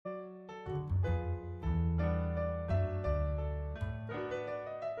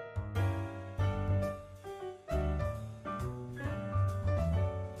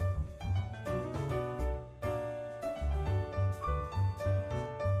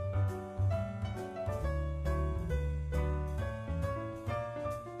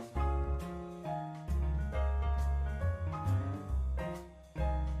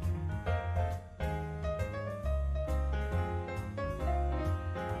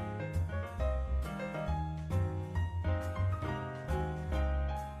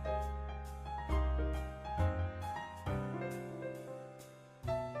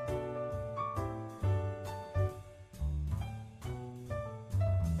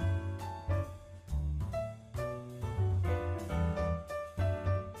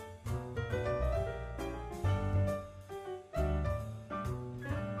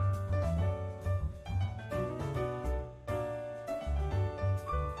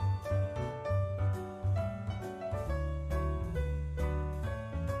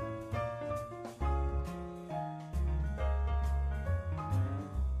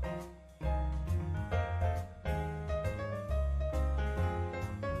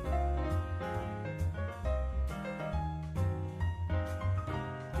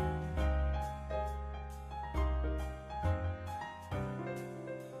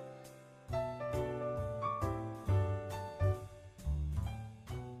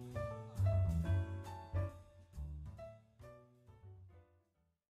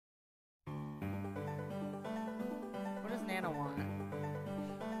Nana want?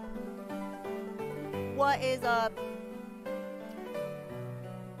 What is up,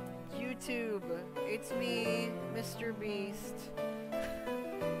 YouTube? It's me, Mr. Beast.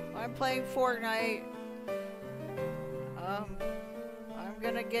 I'm playing Fortnite. I'm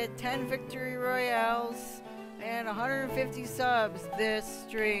gonna get 10 victory royales and 150 subs this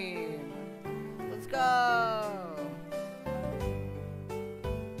stream. Let's go!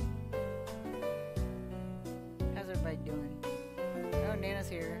 How's everybody doing? I know Nana's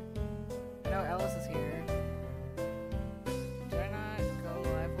here. I know Ellis is here. Did I not go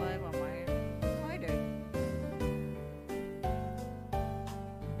live on my... Oh, I did.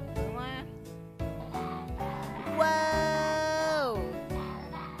 Am I? Whoa!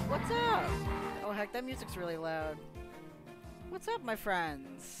 What's up? Oh heck, that music's really loud. What's up, my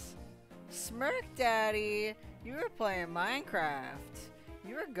friends? Smirk Daddy, you were playing Minecraft.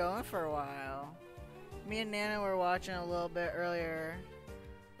 You were going for a while. Me and Nana were watching a little bit earlier.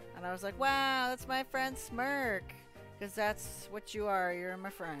 And I was like, wow, that's my friend Smirk. Because that's what you are. You're my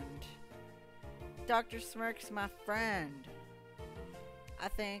friend. Dr. Smirk's my friend. I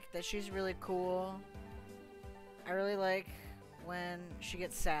think that she's really cool. I really like when she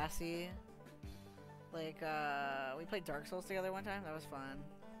gets sassy. Like, we played Dark Souls together one time. That was fun.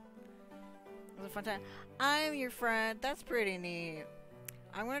 It was a fun time. I'm your friend. That's pretty neat.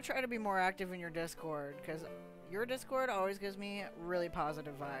 I'm going to try to be more active in your Discord, because your Discord always gives me really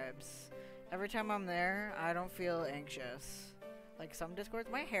positive vibes. Every time I'm there, I don't feel anxious. Like some Discords,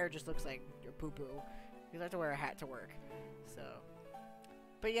 my hair just looks like your poo-poo, because I have to wear a hat to work. So,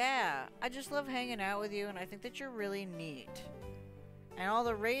 but yeah, I just love hanging out with you, and I think that you're really neat. And all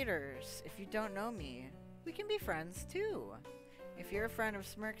the raiders, if you don't know me, we can be friends too. If you're a friend of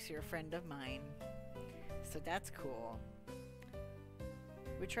Smirk's, you're a friend of mine. So that's cool.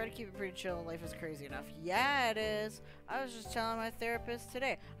 We try to keep it pretty chill. Life is crazy enough. Yeah, it is. I was just telling my therapist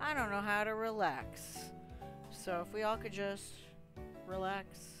today, I don't know how to relax. So if we all could just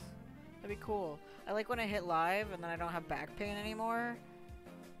relax, that'd be cool. I like when I hit live and then I don't have back pain anymore.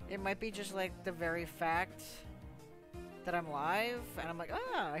 It might be just like the very fact that I'm live and I'm like,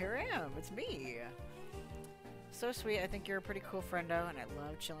 ah, here I am. It's me. So sweet. I think you're a pretty cool friendo and I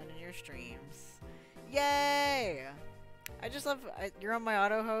love chilling in your streams. Yay! I just love, you're on my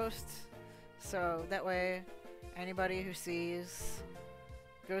auto host, so that way anybody who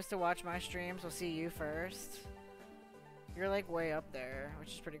goes to watch my streams will see you first. You're like way up there,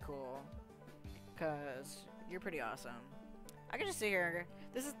 which is pretty cool, because you're pretty awesome. I can just sit here,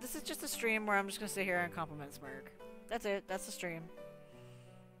 this is just a stream where I'm just going to sit here and compliment Smirk. That's it, that's the stream.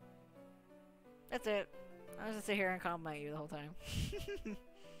 That's it. I'm just going to sit here and compliment you the whole time.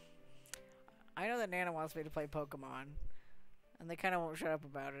 I know that Nana wants me to play Pokemon. And they kind of won't shut up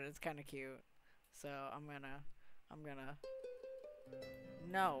about it. It's kind of cute. So, I'm gonna...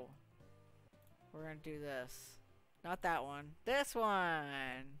 No. We're gonna do this. Not that one. This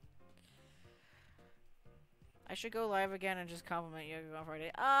one! I should go live again and just compliment you on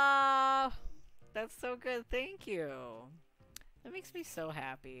Friday. Oh! That's so good. Thank you. That makes me so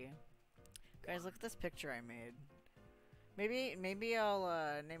happy. Guys, look at this picture I made. Maybe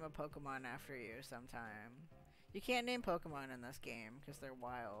I'll name a Pokemon after you sometime. You can't name Pokemon in this game because they're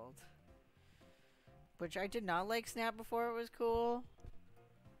wild. Which I did not like Snap before it was cool.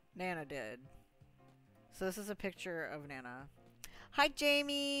 Nana did. So this is a picture of Nana. Hi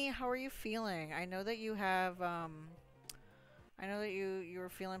Jamie! How are you feeling? I know that you have, I know that you were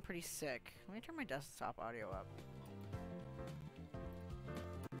feeling pretty sick. Let me turn my desktop audio up.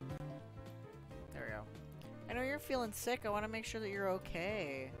 There we go. I know you're feeling sick. I want to make sure that you're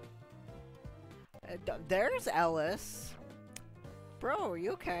okay. There's Ellis. Bro, are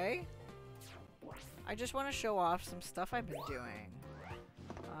you okay? I just want to show off some stuff I've been doing.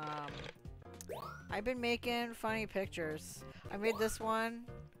 I've been making funny pictures. I made this one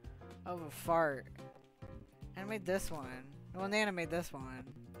of a fart. And I made this one. Well, Nana made this one.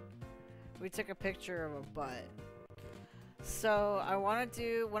 We took a picture of a butt. So, I want to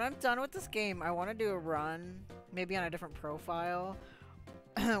do... When I'm done with this game, I want to do a run. Maybe on a different profile.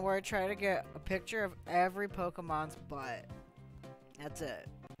 Where I try to get a picture of every Pokemon's butt. That's it.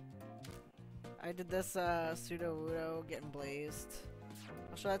 I did this Sudowoodo getting blazed.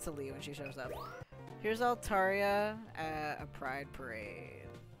 I'll show that to Lee when she shows up. Here's Altaria at a Pride Parade.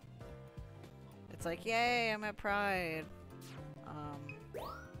 It's like, yay, I'm at Pride.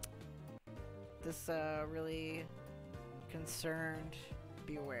 This really concerned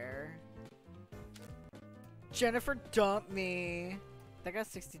Beware. Jennifer dumped me. That got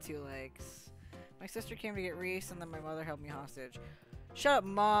 62 likes. My sister came to get Reese, and then my mother held me hostage. Shut up,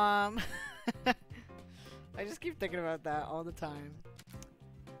 Mom! I I just keep thinking about that all the time.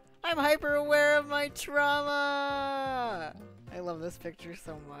 I'm hyper aware of my trauma! I love this picture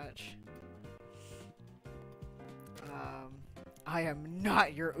so much. I am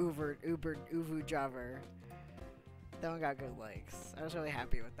not your Uvu Jobber. That one got good likes. I was really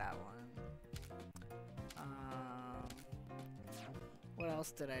happy with that one. What else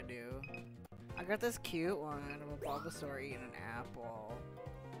did I do? I got this cute one of a Bulbasaur eating an apple.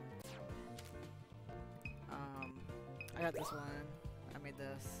 I got this one. I made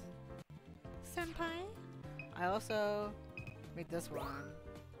this. Senpai? I also made this one.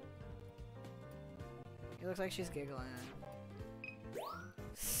 It looks like she's giggling.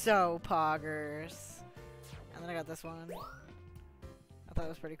 So poggers. And then I got this one. I thought it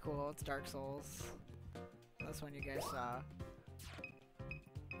was pretty cool. It's Dark Souls. This one you guys saw.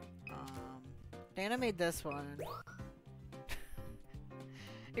 Dana made this one.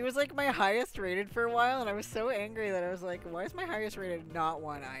 It was like my highest rated for a while, and I was so angry that I was like, why is my highest rated not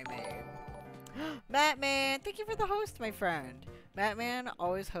one I made? Mattman! Thank you for the host, my friend! Mattman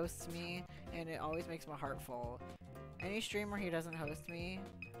always hosts me, and it always makes my heart full. Any stream where he doesn't host me,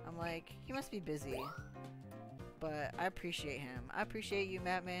 I'm like, he must be busy. But I appreciate him. I appreciate you,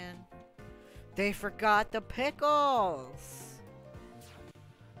 Mattman. They forgot the pickles!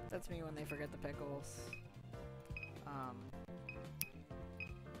 That's me when they forget the pickles.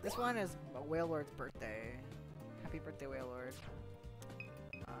 This one is Wailord's birthday. Happy birthday, Wailord.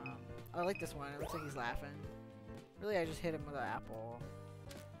 I like this one. It looks like he's laughing. Really, I just hit him with an apple.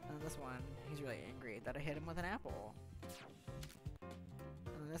 And this one, he's really angry that I hit him with an apple.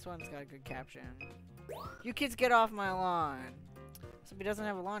 And this one's got a good caption. You kids get off my lawn! So if he doesn't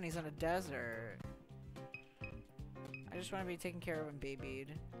have a lawn, he's in a desert. I just want to be taken care of and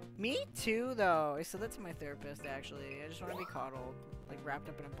babied. Me too, though. I said that to my therapist, actually. I just want to be coddled, like wrapped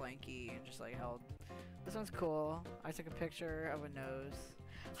up in a blankie and just like held. This one's cool. I took a picture of a nose.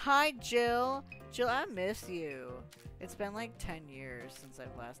 Hi, Jill. Jill, I miss you. It's been like 10 years since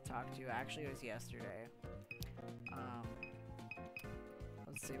I've last talked to you. Actually, it was yesterday.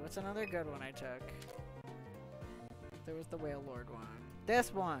 Let's see. What's another good one I took? There was the Wailord one.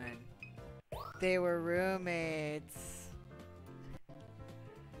 This one. They were roommates.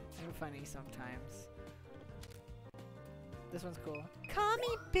 I'm funny sometimes. This one's cool. Call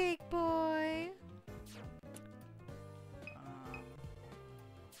me big boy.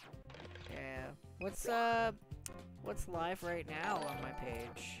 Yeah. What's live right now on my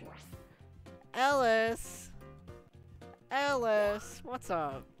page? Ellis. Ellis, what's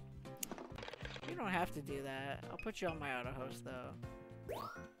up? You don't have to do that. I'll put you on my auto host though.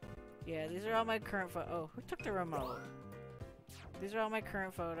 Yeah, these are all my current oh, who took the remote? These are all my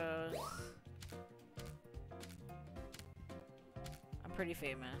current photos. I'm pretty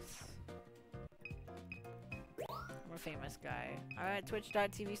famous. I'm a famous guy. Alright,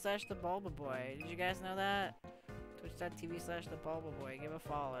 twitch.tv/thebulbaboy. Did you guys know that? Twitch.tv/thebulbaboy. Give a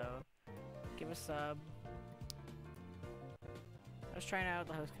follow. Give a sub. I was trying out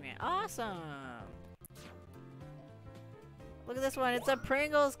the host command. Awesome! Look at this one. It's a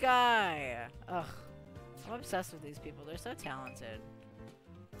Pringles guy! Ugh. I'm obsessed with these people. They're so talented.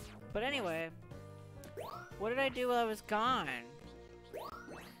 But anyway. What did I do while I was gone?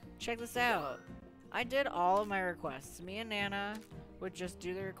 Check this out. I did all of my requests. Me and Nana would just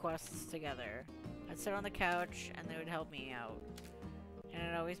do the requests together. I'd sit on the couch and they would help me out. And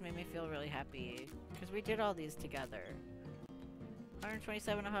it always made me feel really happy. Because we did all these together.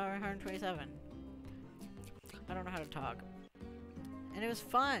 127 of 127. I don't know how to talk. And it was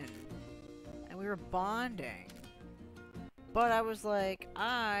fun. And we were bonding. But I was like,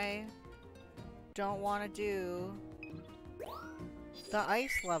 I don't want to do the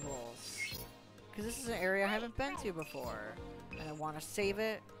ice levels. Because this is an area I haven't been to before. And I want to save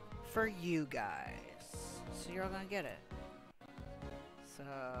it for you guys. So you're all going to get it. So,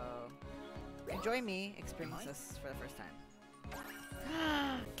 enjoy me experience this for the first time.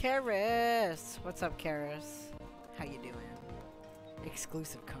 Karis! What's up, Karis? How you doing?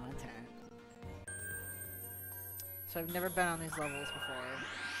 Exclusive content. So I've never been on these levels before.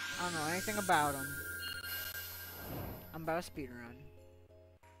 I don't know anything about them. I'm about a speedrun.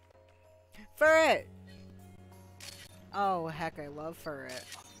 Furret! Oh, heck, I love Furret.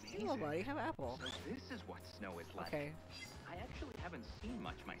 Hey, little buddy, have an apple. So this is what snow is like. Okay. I actually haven't seen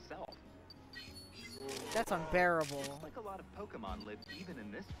much myself. That's unbearable. Looks like a lot of Pokemon live even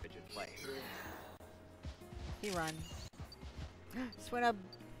in this frigid place. He run. Swinub.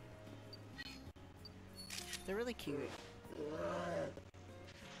 They're really cute.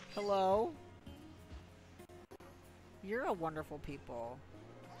 Hello? You're a wonderful people.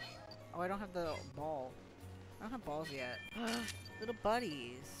 Oh, I don't have the ball. I don't have balls yet. Little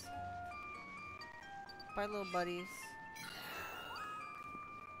buddies. Bye, little buddies.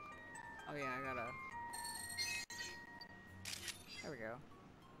 Oh yeah, I gotta... There we go.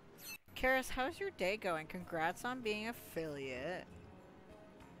 Karis, how's your day going? Congrats on being affiliate.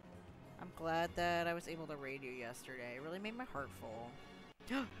 I'm glad that I was able to raid you yesterday. It really made my heart full.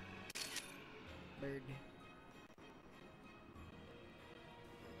 Bird.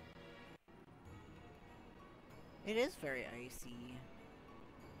 It is very icy.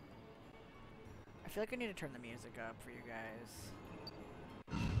 I feel like I need to turn the music up for you guys.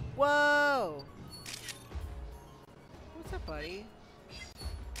 Whoa! What's up, buddy?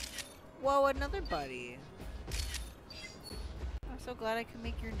 Whoa, another buddy. I'm so glad I could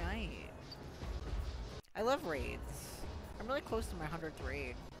make your night. I love raids. I'm really close to my 100th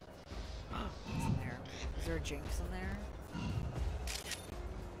raid. What's in there? Is there a Jinx in there?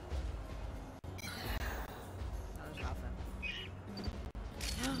 No, there's nothing.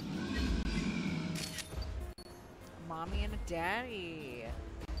 A mommy and a daddy.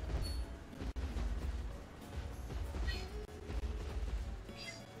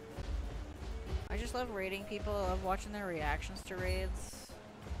 I just love raiding people. I love watching their reactions to raids.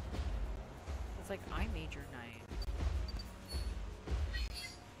 It's like, I made your night.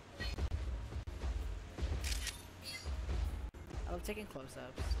 I love taking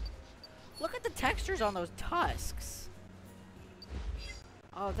close-ups. Look at the textures on those tusks!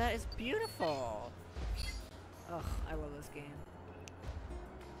 Oh, that is beautiful! Ugh, I love this game.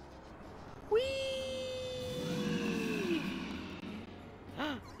 Whee!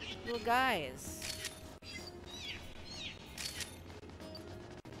 Little guys.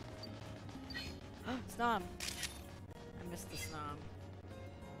 Snom. I missed the Snom.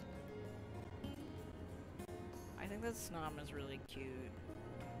 I think that Snom is really cute.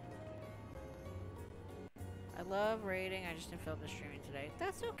 I love raiding. I just didn't feel up the streaming today.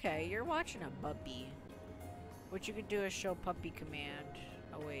 That's okay. You're watching a puppy. What you could do is show puppy command.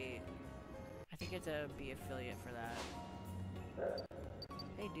 Oh wait. I think you have to be affiliate for that.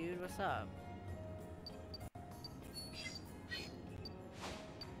 Hey dude, what's up?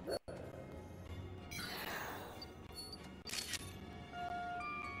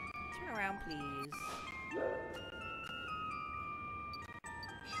 Turn around, please.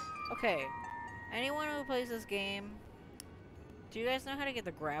 Okay. Anyone who plays this game, do you guys know how to get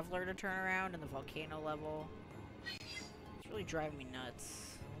the Graveler to turn around in the volcano level? It's really driving me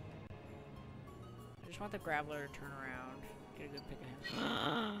nuts. I just want the Graveler to turn around. Get a good pick of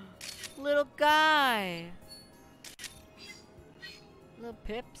him. Little guy! Little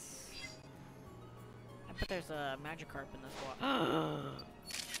pips. I bet there's a Magikarp in this wall.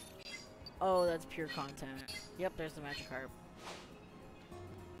 Oh, that's pure content. Yep, there's the Magikarp.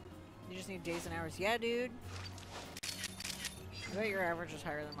 You just need days and hours. Yeah, dude. I bet your average is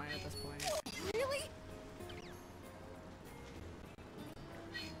higher than mine at this point. Really?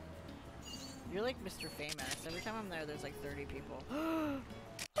 You're like Mr. Famous. Every time I'm there, there's like 30 people.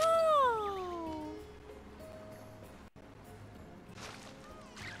 Oh!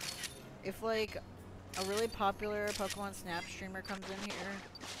 If like a really popular Pokemon Snap streamer comes in here,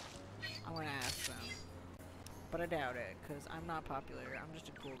 I'm gonna ask them. But I doubt it, because I'm not popular. I'm just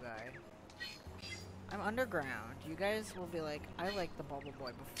a cool guy. I'm underground. You guys will be like, I liked the Bubble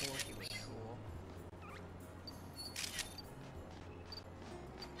Boy before he was cool.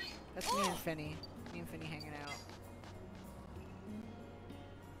 That's me and Finny. Me and Finny hanging out.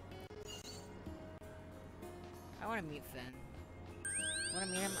 I want to meet Finn. I want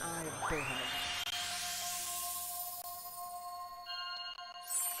to meet him. I want to get a big hug.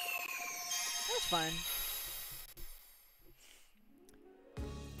 That was fun.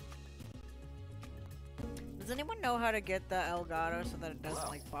 Does anyone know how to get the Elgato so that it doesn't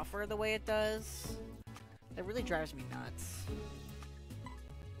like buffer the way it does? That really drives me nuts.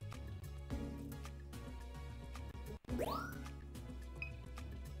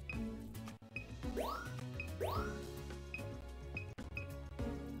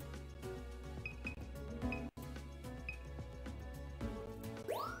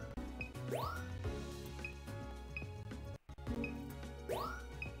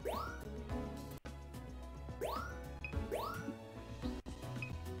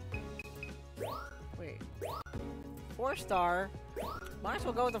 Wait. 4-star? Might as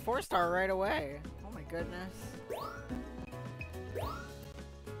well go with the 4-star right away. Oh my goodness.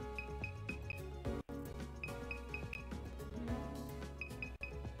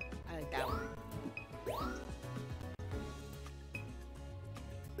 I like that one.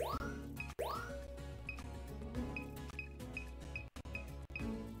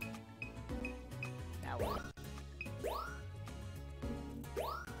 That one.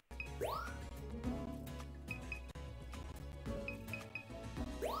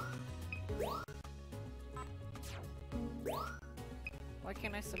 Why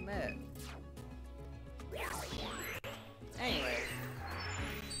can't I submit? Anyway,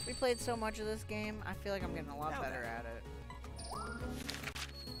 we played so much of this game, I feel like I'm getting a lot better at it.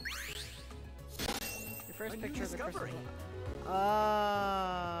 Your first picture of the crystal. Oh.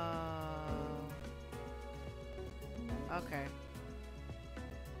 Okay.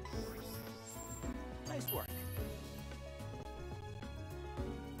 Nice work.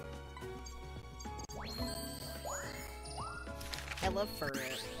 I love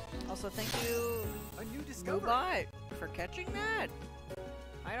Furret. Also, thank you, A new discovery. Moobot, for catching that.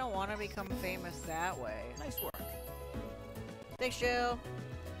 I don't want to become famous that way. Nice work. Thanks, Jill.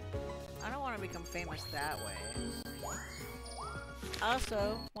 I don't want to become famous that way. I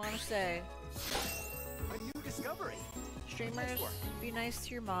also want to say, A new discovery. streamers, be nice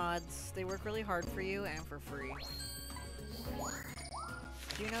to your mods. They work really hard for you and for free.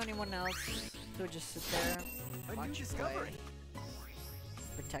 Do you know anyone else who would just sit there, A watch new you discovery. play,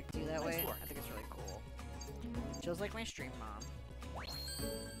 protect you that Nice way? work. I think it's really cool. Jill's like my stream mom.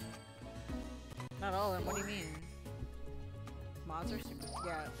 Not all of them, what do you mean? Mods are super,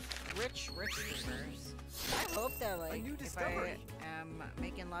 yeah, rich streamers. I hope that, like, new if I discovery. am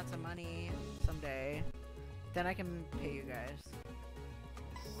making lots of money someday, then I can pay you guys.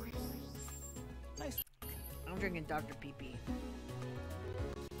 Nice. I'm drinking Dr. Pee-Pee.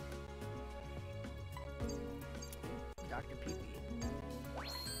 Dr. Pee-Pee.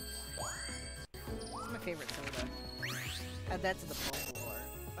 It's my favorite soda. Add that to the folklore.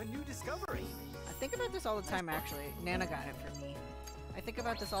 A new discovery. I think about this all the time, actually. Nana got it for me. I think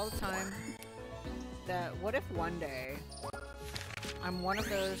about this all the time. That what if one day I'm one of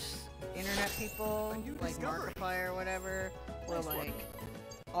those internet people, A new like discovery. Markiplier or whatever, where Nice one. like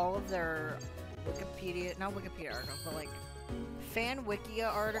all of their Wikipedia, not Wikipedia articles, but like fan Wikia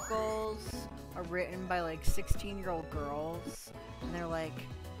articles are written by like 16-year-old girls, and they're like,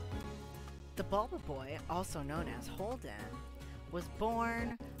 the Bulba Boy, also known as Holden, was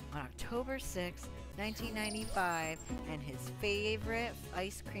born on October 6, 1995, and his favorite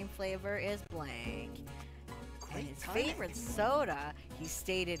ice cream flavor is blank. And Great his timing. favorite soda, he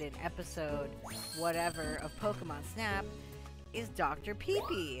stated in episode whatever of Pokemon Snap, is Dr.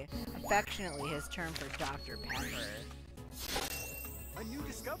 Pee-Pee, affectionately his term for Dr. Pepper. A new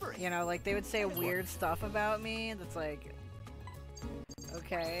discovery. You know, like they would say weird stuff about me that's like,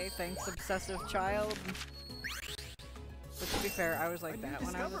 okay, thanks, obsessive child. But to be fair, I was like A new that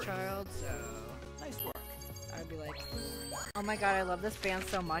when I was a discovery. child, so Nice work. I'd be like, oh my god, I love this band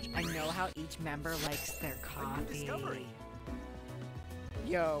so much. I know how each member likes their coffee. discovery.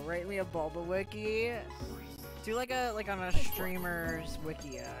 Yo, write me a Bulba wiki. Do like on a streamer's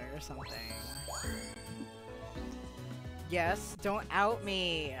wikia or something. Yes, don't out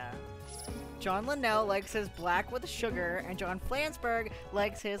me. John Linnell likes his black with sugar, and John Flansburgh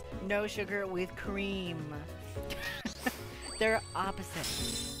likes his no sugar with cream. They're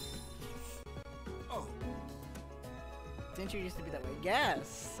opposites. Oh, Didn't you used to be that way?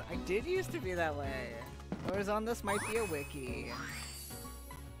 Yes, I did used to be that way. I was on This Might Be a Wiki.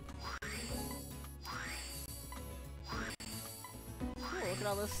 Cool, look at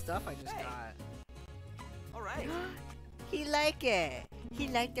all this stuff I just Hey. got. all right. He liked it. He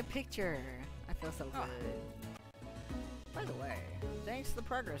liked the picture. I feel so Oh. good. By the way, thanks to the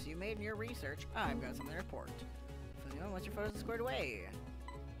progress you made in your research, I've got something to report. Once your photos are squared away.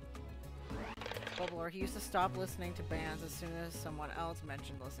 Bulbalore, he used to stop listening to bands as soon as someone else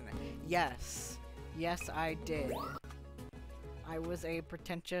mentioned listening. Yes. Yes, I did. I was a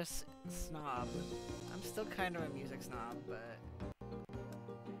pretentious snob. I'm still kind of a music snob, but...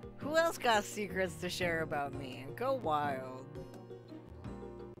 Who else got secrets to share about me? Go wild.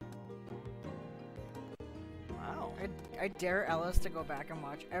 Wow. I dare Ellis to go back and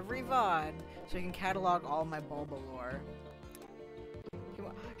watch every VOD so he can catalog all my Bulbalore.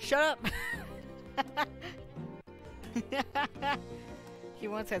 Shut up! He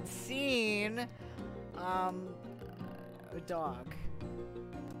once had seen, a dog.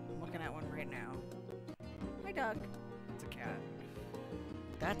 I'm looking at one right now. Hi, dog. It's a cat.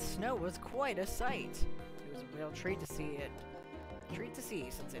 That snow was quite a sight. It was a real treat to see it. Treat to see,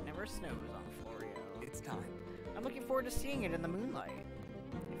 since it never snows on Florio. It's time. I'm looking forward to seeing it in the moonlight.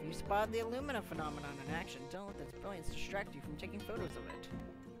 If you spot the Illumina phenomenon in action, don't let its brilliance distract you from taking photos of it.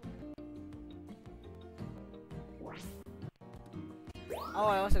 Oh,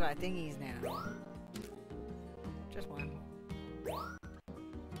 I also got thingies now. Just one.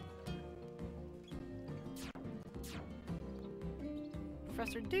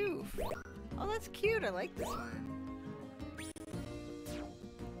 Professor Doof! Oh, that's cute, I like this one.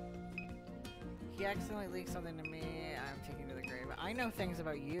 He accidentally leaked something to me. I'm taking to the grave. I know things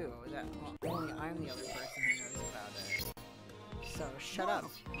about you that only I'm the other person who knows about it. So shut up,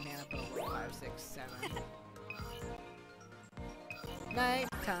 Maniple 567.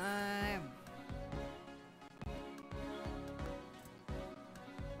 Nighttime.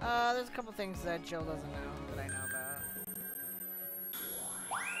 There's a couple things that Jill doesn't know that I know about.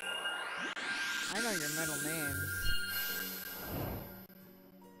 I know your middle names.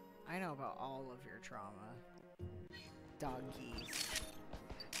 I know about all of your trauma. Doggies.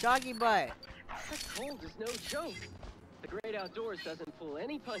 Doggy butt! The cold is no joke. The great outdoors doesn't pull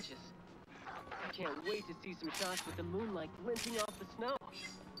any punches. I can't wait to see some shots with the moonlight glinting off the snow.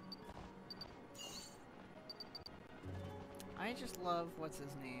 I just love what's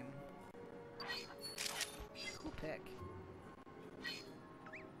his name. Cool pick.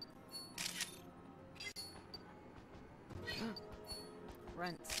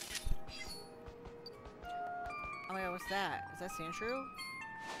 Rents. Oh my god, what's that? Is that Sandshrew?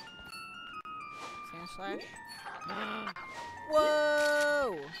 Sand Slash?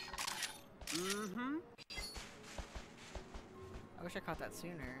 Whoa! Mm-hmm. I wish I caught that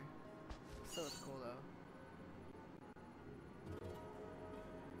sooner. Still looks cool though.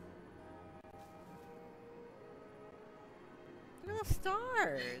 Look at the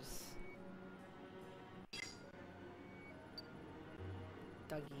stars!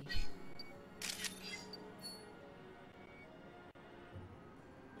 Dougie.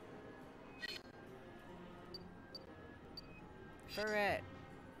 Ferret.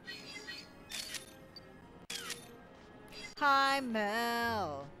 Hi,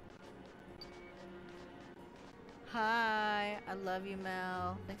 Mel. Hi, I love you,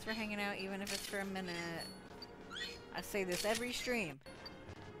 Mel. Thanks for hanging out, even if it's for a minute. I say this every stream.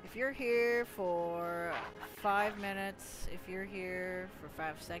 If you're here for 5 minutes, if you're here for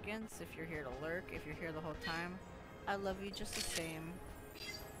 5 seconds, if you're here to lurk, if you're here the whole time, I love you just the same.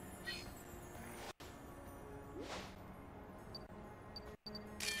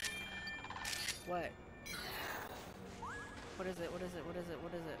 What? What is it? What is it? What is it?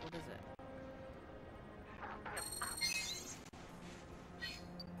 What is it? What is it?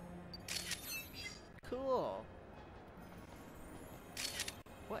 Cool.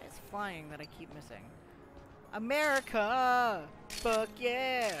 What is flying that I keep missing? America! Fuck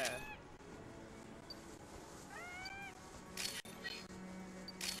yeah!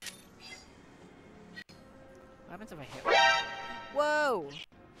 What happens if I hit one? Whoa!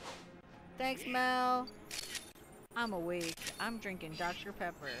 Thanks, Mel. I'm awake. I'm drinking Dr.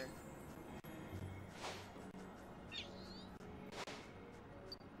 Pepper.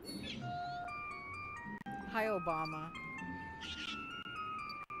 Hi, Obama.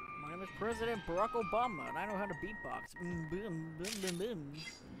 My name is President Barack Obama, and I know how to beatbox.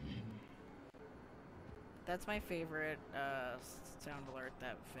 That's my favorite sound alert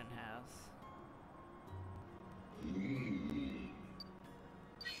that Finn has.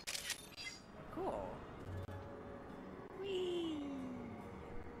 Cool. Whee!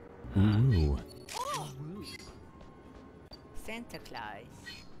 Ooh. Oh. Santa Claus.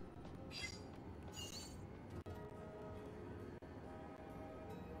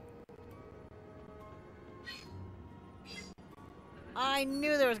 I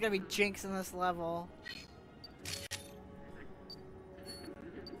knew there was gonna be Jinx in this level.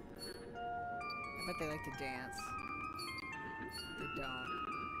 I bet they like to dance. They don't.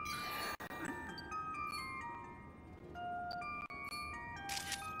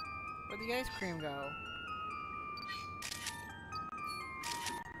 Where'd the ice cream go?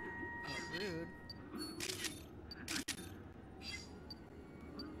 Oh, rude.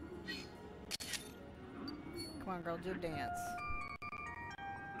 Come on, girl, do a dance.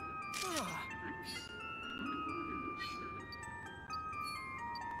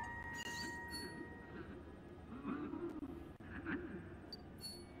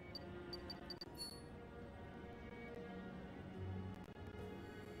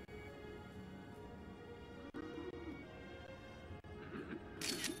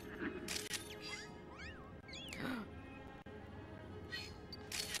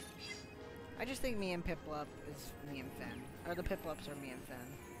 I just think me and Piplup is me and Finn. Or the Piplups are me and Finn.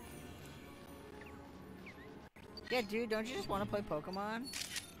 Yeah, dude, don't you just want to play Pokemon?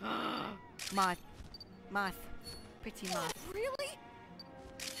 Moth. Moth. Pretty moth. Really?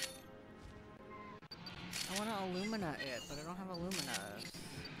 I want to Illumina it, but I don't have Illuminas.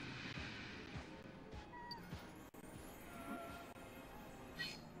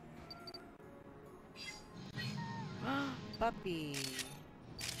 Puppy.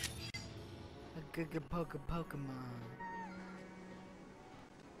 A Gugapoka Pokemon.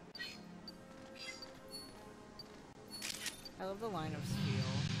 I love the line of steel.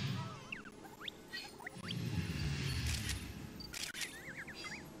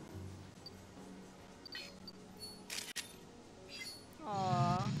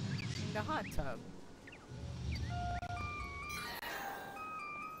 Aww, in the hot tub.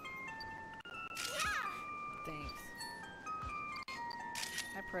 Thanks.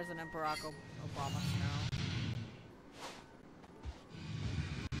 Hi, President Barack Obama Snow.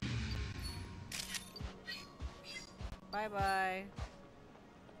 Bye bye.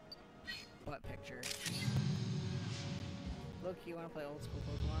 Butt picture. Look, you wanna play old school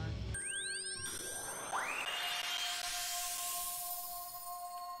Pokemon?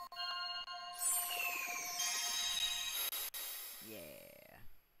 Yeah.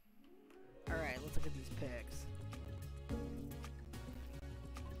 Alright, let's look at these pics.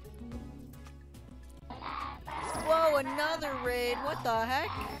 Whoa, another raid! What the heck?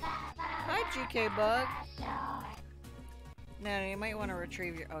 Hi, GK Bug. No, you might want to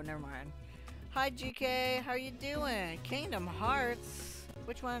retrieve your... Oh, never mind. Hi, GK. How you doing? Kingdom Hearts.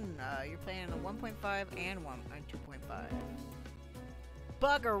 Which one? You're playing a 1.5 and 2.5.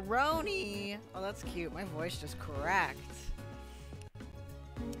 Buggeroni. Oh, that's cute. My voice just cracked.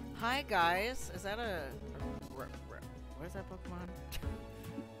 Hi, guys. Is that a... What is that Pokemon?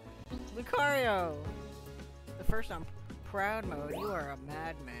 Lucario. The first on Proud Mode. You are a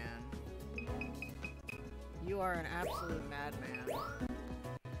madman. You are an absolute madman.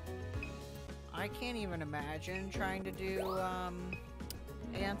 I can't even imagine trying to do,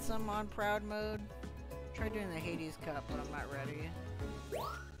 Ansem on Proud Mode. Tried doing the Hades Cup, but I'm not ready.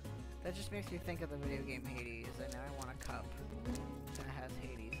 That just makes me think of the video game Hades, and now I want a cup that has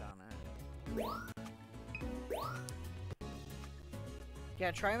Hades on it. Yeah,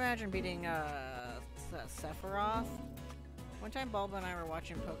 try imagine beating, Sephiroth. One time Bulba and I were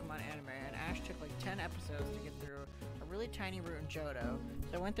watching Pokemon anime, and Ash took like 10 episodes to get through a really tiny route in Johto,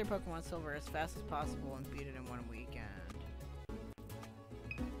 so I went through Pokemon Silver as fast as possible and beat it in one weekend.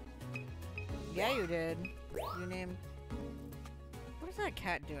 Yeah, you did. You named... What is that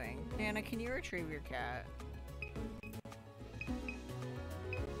cat doing? Nana, can you retrieve your cat?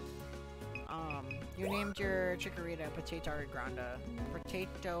 You named your Chikorita Potato Grande.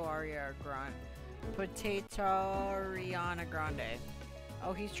 Potato Ariana Grande.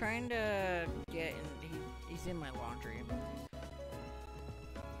 Oh, he's trying to get in. He's in my laundry.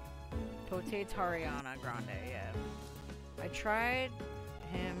 Potato Ariana Grande, yeah. I tried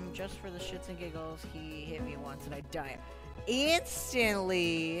him just for the shits and giggles. He hit me once and I died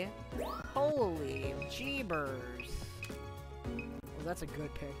instantly. Holy jeebers. Well, that's a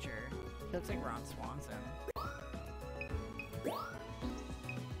good picture. He looks like Ron Swanson.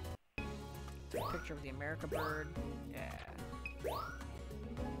 Picture of the America bird. Yeah.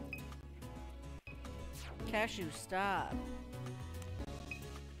 Cashew, stop.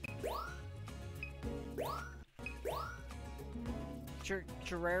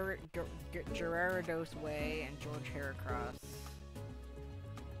 Gerardos Way and George Heracross.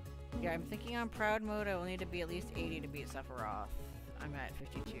 Yeah, I'm thinking on Proud Mode I will need to be at least 80 to beat Sephiroth. I'm at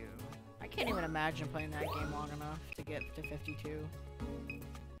 52. I can't even imagine playing that game long enough to get to 52.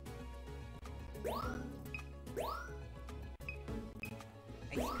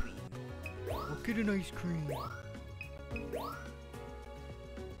 Ice cream. I'll get an ice cream.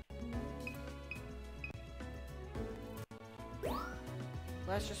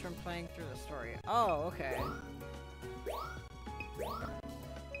 That's just from playing through the story. Oh, okay.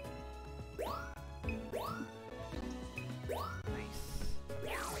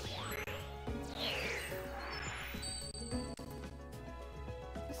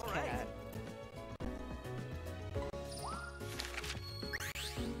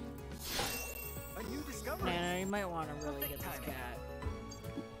 Nana, you might want to really get this cat.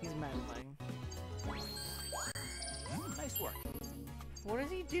 He's meddling. Nice work. What is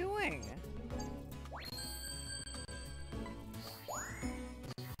he doing?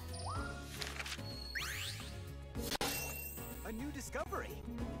 A new discovery.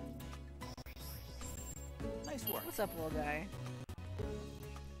 Nice work. What's up, little guy?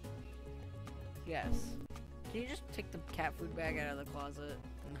 Yes. Can you just take the cat food bag out of the closet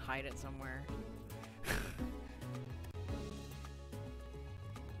and hide it somewhere?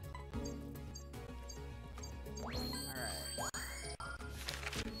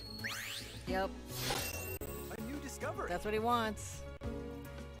 Yep. A new discovery. That's what he wants.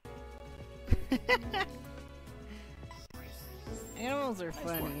 Animals are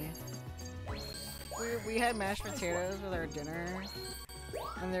funny. We had mashed potatoes with our dinner,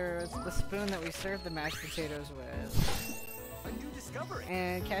 and there was the spoon that we served the mashed potatoes with. discovery.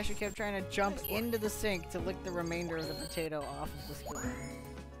 And Cashew kept trying to jump Nice work. into the sink to lick the remainder of the potato off of the spoon.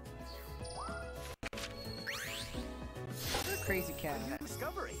 You're a crazy cat. A new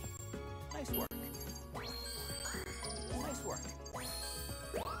discovery. Nice work. Nice work.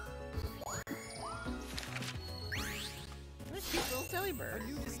 What a cute little silly A bird.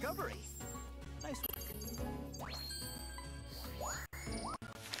 new discovery. Nice work.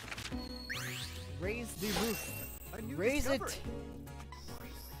 Raise the roof. A new Raise discovery. it.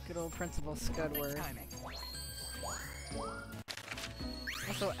 Good old Principal Scudward. Timing.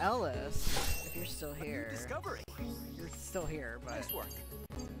 Also, Ellis, if you're still A new here, discovery. you're still here, but Nice work.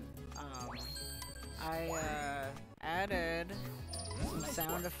 I added some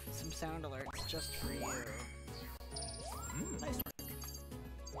sound alerts just for you. Nice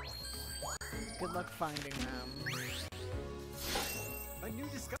work. Good luck finding them. A new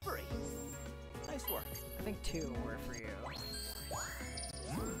discovery. Nice work. I think 2 were for you.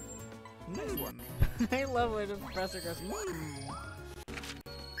 Nice work. I love when the professor goes, "Mm." A new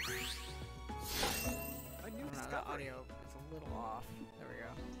I don't know, that discovery. audio is a little off. There we go.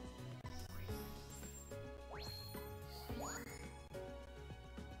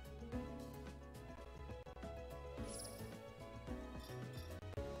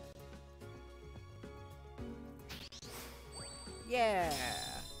 Yeah!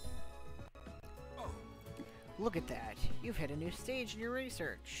 Oh, Look at that. You've hit a new stage in your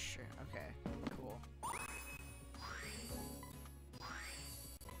research. Okay, cool.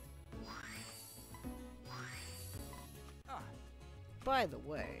 ah, By the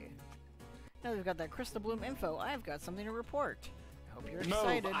way, now that we've got that Crystal Bloom info, I've got something to report. I hope you're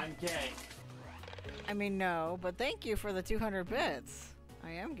excited. I'm gay. I mean, no, but thank you for the 200 bits.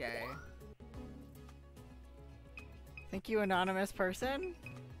 I am gay. Thank you, anonymous person.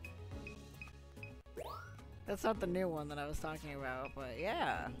 That's not the new one that I was talking about, but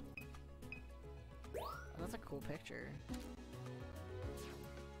yeah. Oh, that's a cool picture.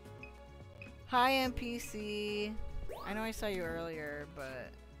 Hi, NPC. I know I saw you earlier, but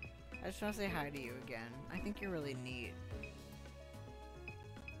I just want to say hi to you again. I think you're really neat.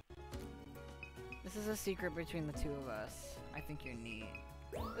 This is a secret between the two of us. I think you're neat.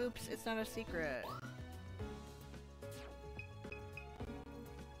 Oops, it's not a secret.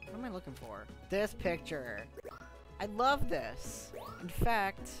 What am I looking for? This picture. I love this. In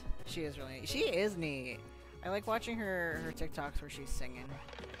fact, she is really neat. She is neat. I like watching her TikToks where she's singing.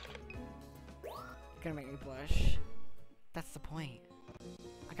 Gonna make me blush. That's the point.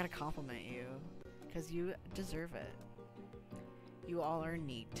 I gotta compliment you. Because you deserve it. You all are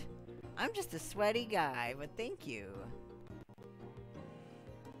neat. I'm just a sweaty guy, but thank you.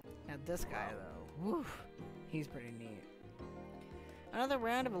 Now this guy though, woof, he's pretty neat. Another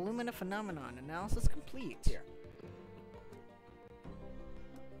round of Illumina Phenomenon analysis complete. here.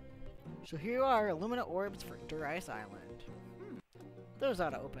 So here you are, Illumina orbs for Durice Island. Those ought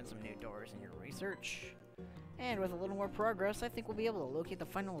to open some new doors in your research. And with a little more progress, I think we'll be able to locate the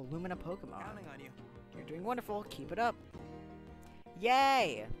final Illumina Pokemon. Counting on you. You're doing wonderful, keep it up.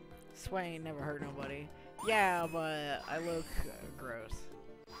 Yay! Sweating never hurt nobody. Yeah, but I look gross.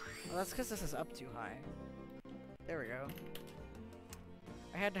 Well, that's because this is up too high. There we go.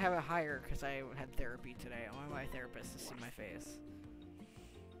 I had to have it higher because I had therapy today. I wanted my therapist to see my face.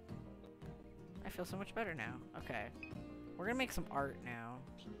 I feel so much better now. Okay. We're gonna make some art now.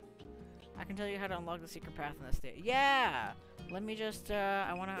 I can tell you how to unlock the secret path in this state. Yeah! Let me just,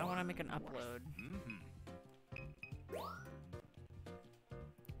 I wanna make an upload.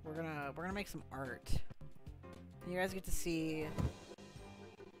 We're gonna make some art. You guys get to see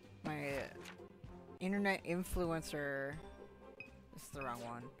my internet influencer. This is the wrong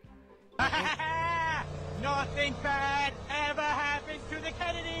one. Nothing bad ever happens to the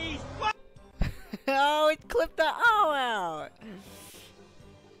Kennedys! What? Oh, it clipped the O out!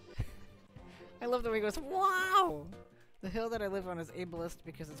 I love the way he goes, wow! The hill that I live on is ableist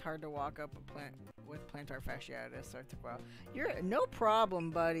because it's hard to walk up with plantar fasciitis, so I took a while. You're no problem,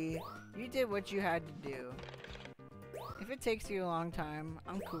 buddy. You did what you had to do. If it takes you a long time,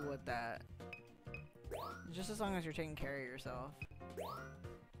 I'm cool with that. Just as long as you're taking care of yourself.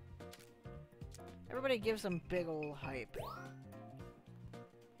 Everybody give some big ol' hype.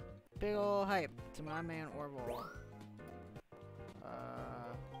 Big ol' hype to my man Orville.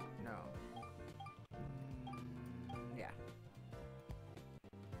 No. Yeah.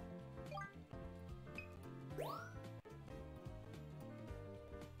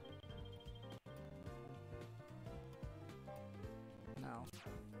 No.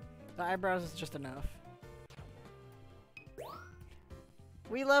 The eyebrows is just enough.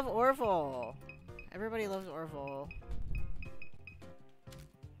 We love Orville! Everybody loves Orville.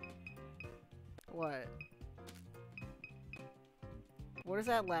 What? What does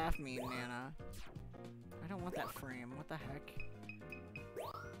that laugh mean, Nana? I don't want that frame. What the heck?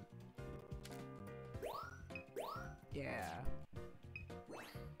 Yeah.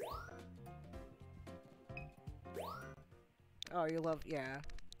 Oh, you love... yeah.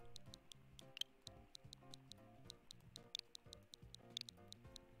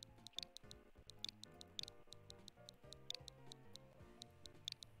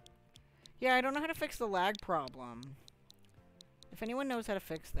 Yeah, I don't know how to fix the lag problem. If anyone knows how to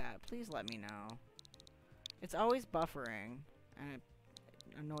fix that, please let me know. It's always buffering, and it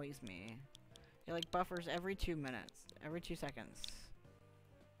annoys me. It like buffers every 2 minutes, every 2 seconds.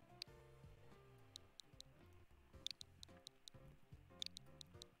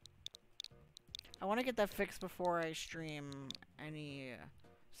 I want to get that fixed before I stream any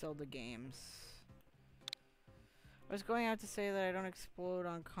Zelda games. I was going out to say that I don't explode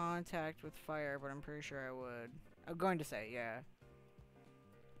on contact with fire, but I'm pretty sure I would. I'm going to say, yeah.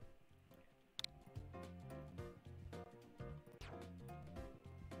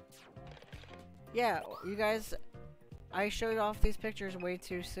 Yeah, you guys, I showed off these pictures way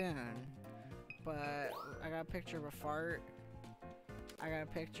too soon. But I got a picture of a fart. I got a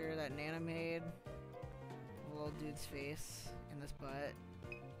picture that Nana made. A little dude's face in this butt.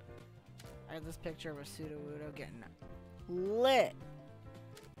 I got this picture of a Sudowoodo getting lit.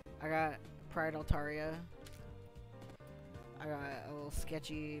 I got Pride Altaria. I got a little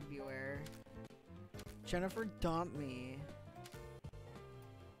sketchy Beware. Jennifer dumped me.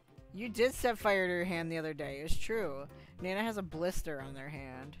 You did set fire to your hand the other day. It's true. Nana has a blister on their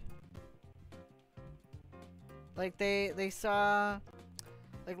hand. Like they saw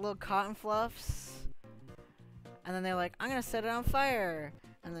like little cotton fluffs, and then they're like, I'm gonna set it on fire,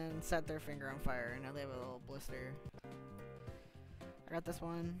 and then set their finger on fire, and now they have a little blister. I got this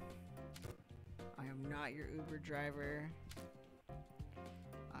one. I am not your Uber driver.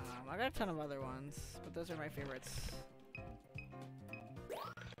 I got a ton of other ones, but those are my favorites.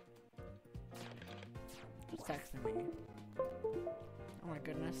 Who's texting me? Oh my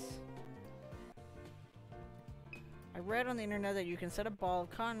goodness. I read on the internet that you can set a ball of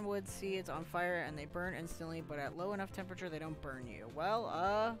cottonwood seeds on fire and they burn instantly, but at low enough temperature they don't burn you.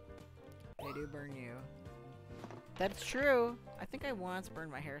 Well, they do burn you. That's true. I think I once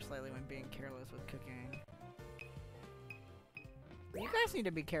burned my hair slightly when being careless with cooking. You guys need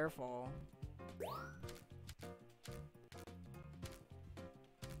to be careful.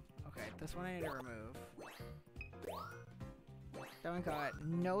 Okay, this one I need to remove. That one got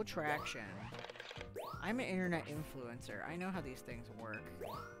no traction. I'm an internet influencer. I know how these things work.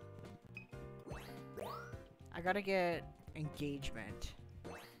 I gotta get engagement.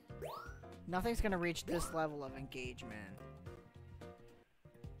 Nothing's gonna reach this level of engagement.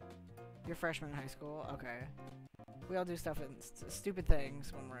 You're a freshman in high school? Okay. We all do stuff and stupid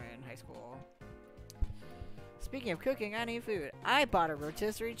things when we're in high school. Speaking of cooking, I need food. I bought a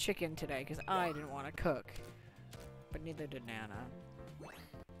rotisserie chicken today because I didn't want to cook. But neither did Nana.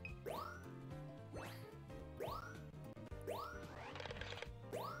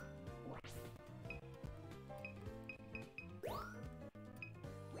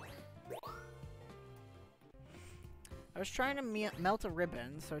 I was trying to melt a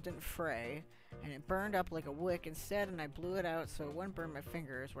ribbon so it didn't fray, and it burned up like a wick instead, and I blew it out so it wouldn't burn my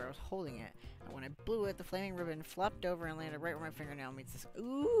fingers where I was holding it. And when I blew it, the flaming ribbon flopped over and landed right where my fingernail meets this.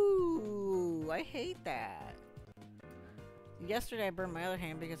 Ooh, I hate that. Yesterday I burned my other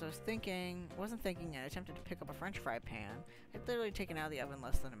hand because I wasn't thinking, and I attempted to pick up a french fry pan. I'd literally taken it out of the oven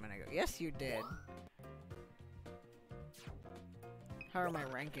less than a minute ago. Yes, you did. How are my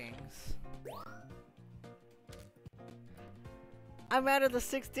rankings? I'm out of the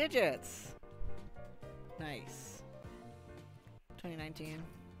 6 digits! Nice. 2019.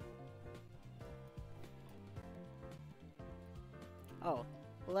 Oh.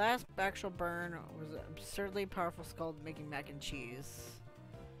 The last actual burn was an absurdly powerful skull making mac and cheese.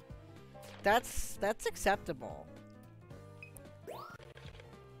 That's acceptable.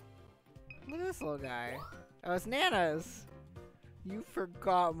 Look at this little guy. Oh, it's Nana's! You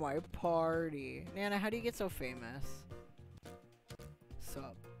forgot my party. Nana, how do you get so famous?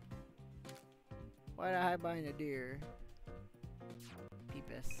 Sup? Why'd I hide behind a deer?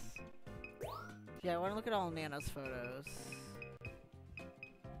 Peepus. Yeah, I wanna look at all Nana's photos.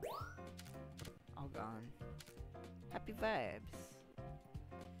 All gone. Happy vibes.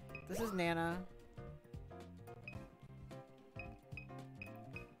 This is Nana.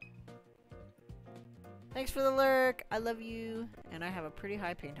 Thanks for the lurk. I love you. And I have a pretty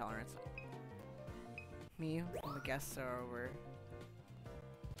high pain tolerance. Me, when the guests are over.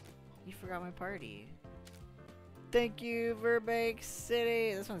 You forgot my party. Thank you, Burbank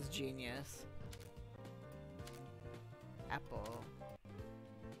City. This one's genius. Apple.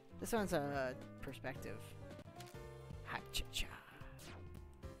 This one's a perspective. Ha-cha-cha.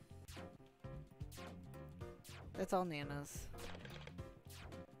 That's all Nana's.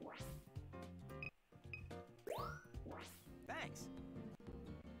 Thanks.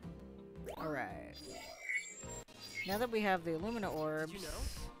 Alright. Now that we have the Illumina orbs, Did you know?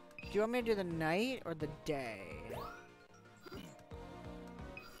 do you want me to do the night or the day?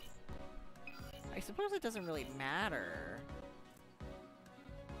 I suppose it doesn't really matter.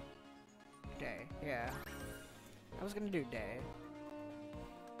 Day, yeah. I was gonna do day.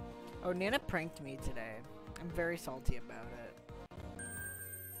 Oh, Nana pranked me today. I'm very salty about it.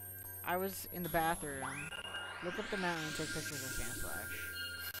 I was in the bathroom. Look up the mountain and take pictures of Sandslash.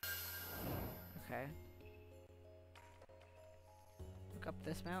 Okay. Look up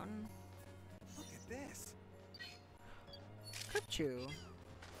this mountain. Look at this. Kachu.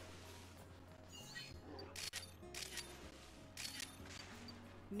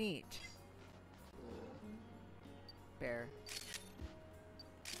 Neat. Bear.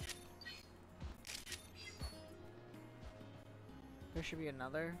 There should be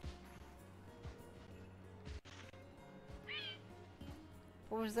another.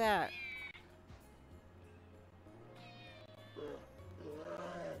 What was that?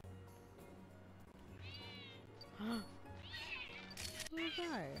 Who's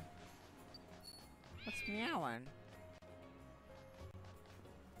that? What's meowing?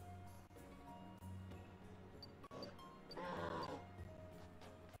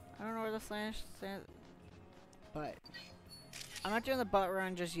 I don't know where the slash stands. But I'm not doing the butt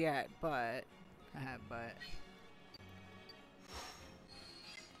run just yet, but I have butt.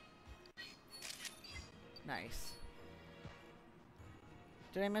 Nice.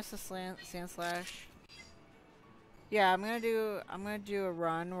 Did I miss the Sandslash? Yeah, I'm gonna do a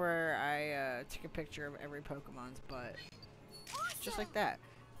run where I take a picture of every Pokemon's butt. Just like that.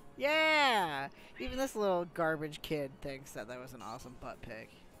 Yeah! Even this little garbage kid thinks that that was an awesome butt pic.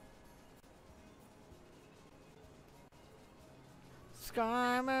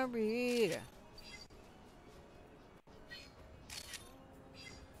 Skarmory!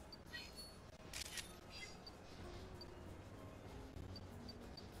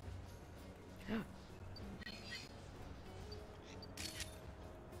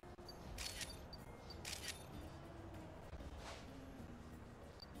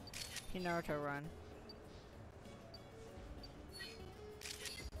 Naruto run.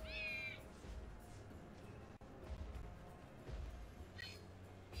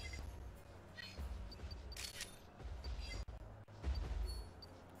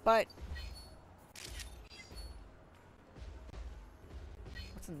 But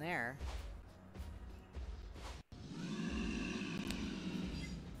what's in there?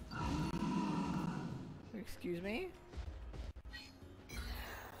 Excuse me?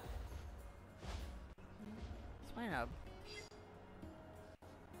 Swinub.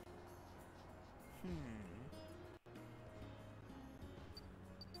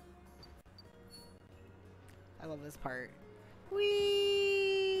 I love this part. Whee!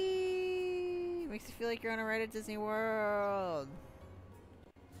 Makes you feel like you're on a ride at Disney World.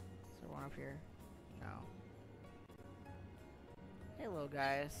 Is there one up here? No. Hey, little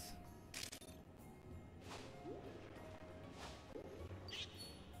guys.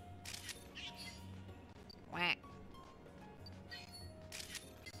 Whack.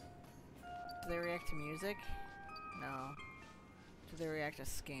 Do they react to music? No. Do they react to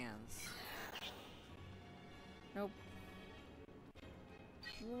scans? Nope.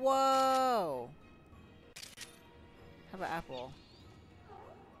 Whoa! How about Apple?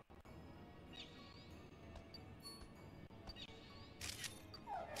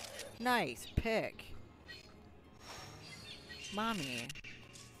 Nice pick. Mommy.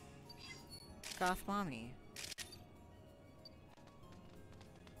 Goth mommy.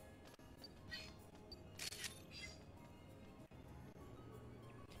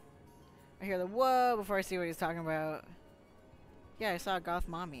 I hear the whoa before I see what he's talking about. Yeah, I saw Goth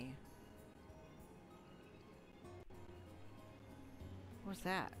Mommy. What was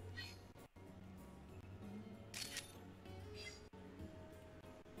that?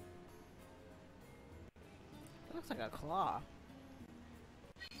 It looks like a claw.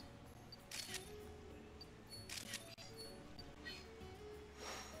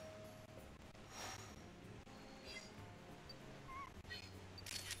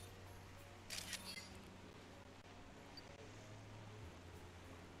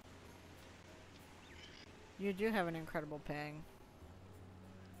 You do have an incredible ping.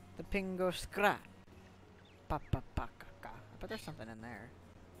 The Pingo Scra. Pa pa pa ka ka. But there's something in there.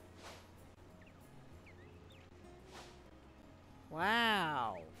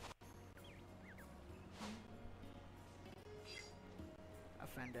 Wow.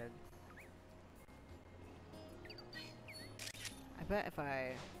 Offended. I bet if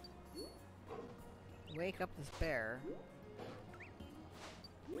I wake up this bear.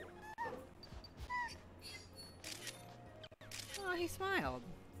 Oh, he smiled.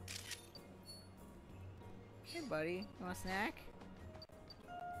 Hey, buddy. You want a snack?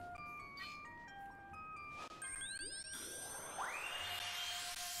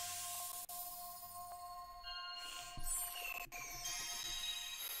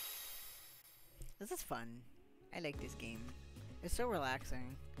 This is fun. I like this game. It's so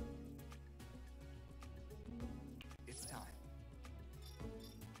relaxing. It's time.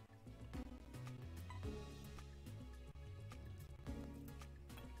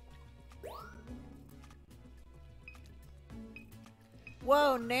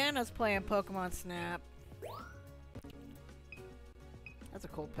 Whoa, Nana's playing Pokemon Snap. That's a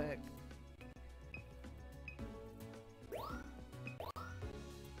cool pick.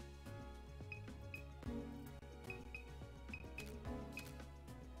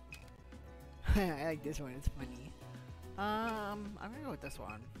 I like this one, it's funny. I'm gonna go with this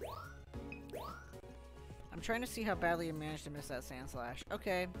one. I'm trying to see how badly you managed to miss that Sand Slash.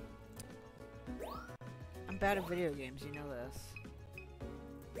 Okay. I'm bad at video games, you know this.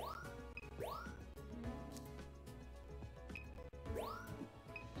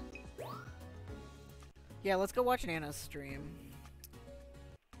 Yeah, let's go watch Nana's stream.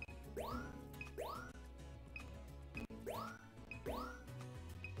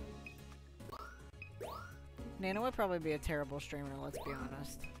 Nana would probably be a terrible streamer, let's be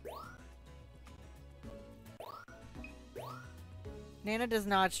honest. Nana does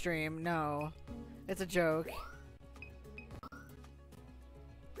not stream, no. It's a joke.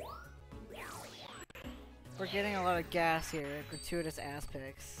 We're getting a lot of gas here, gratuitous ass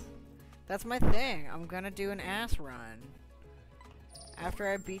pics. That's my thing, I'm gonna do an ass run. After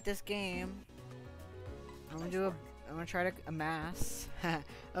I beat this game, I'm gonna try to amass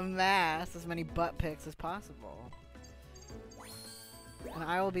as many butt pics as possible. And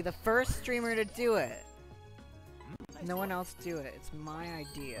I will be the first streamer to do it. No one else do it. It's my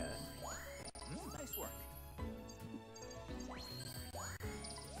idea. Nice work.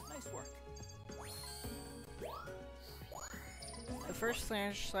 Nice work. The first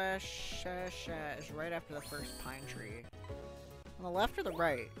slash is right after the first pine tree. On the left or the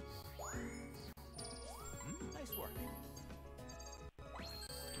right? Nice work.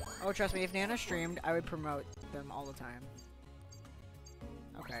 Oh, trust me, if Nana streamed, I would promote them all the time.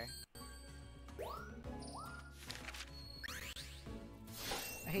 Okay.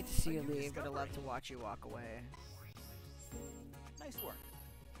 I hate to see you leave, but I love to watch you walk away. Nice work.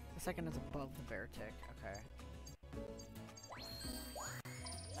 The second is above the bear tick. Okay.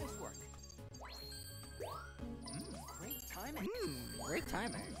 Nice work. Great timing. Great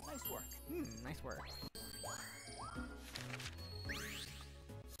timing. Nice work. Nice work.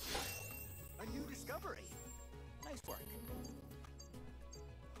 A new discovery. Nice work.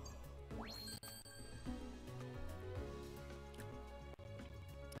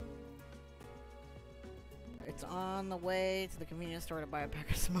 It's on the way to the convenience store to buy a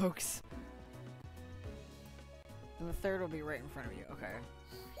pack of smokes. And the third will be right in front of you. Okay.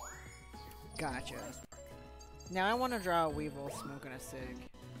 Gotcha. Now I want to draw a Weevil smoking a cig.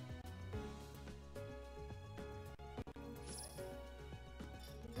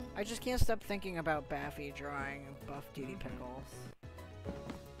 I just can't stop thinking about Baffy drawing Buff Duty Pickles.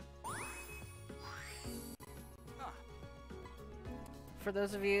 For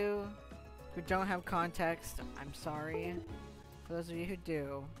those of you who don't have context, I'm sorry. For those of you who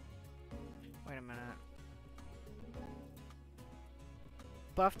do, wait a minute.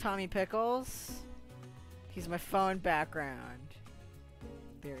 Buff Tommy Pickles. He's my phone background.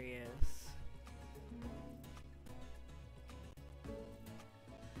 There he is.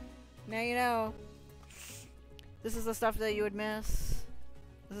 Now you know. This is the stuff that you would miss.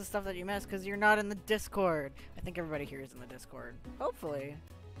 This is stuff that you miss because you're not in the Discord. I think everybody here is in the Discord. Hopefully.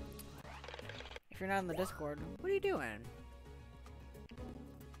 If you're not in the Discord, what are you doing?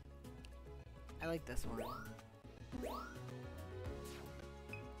 I like this one.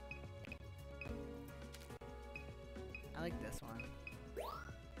 I like this one.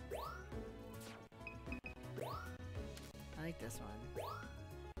 I like this one.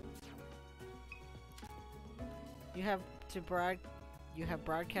 You have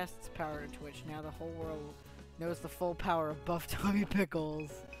broadcast its power to Twitch. Now the whole world knows the full power of Buff Tommy Pickles.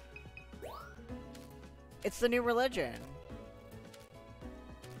 It's the new religion.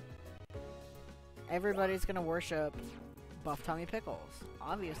 Everybody's gonna worship Buff Tommy Pickles,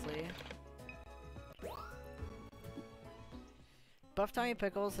 obviously. Buff Tommy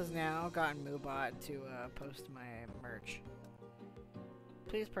Pickles has now gotten Moobot to post my merch.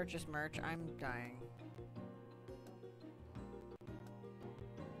 Please purchase merch. I'm dying.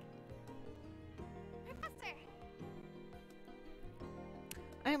 Professor!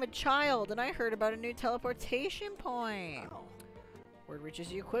 I am a child, and I heard about a new teleportation point. Oh. Word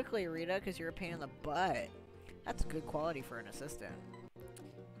reaches you quickly, Rita, because you're a pain in the butt. That's good quality for an assistant.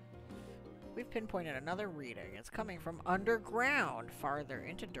 We've pinpointed another reading. It's coming from underground, farther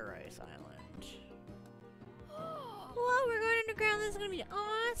into Durice Island. Whoa, we're going underground. This is going to be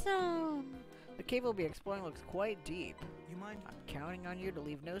awesome. The cave we'll be exploring looks quite deep. You mind? I'm counting on you to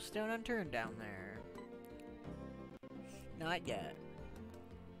leave no stone unturned down there. Not yet.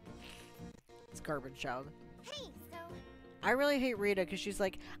 It's Garbage Child. Hey, so I really hate Rita because she's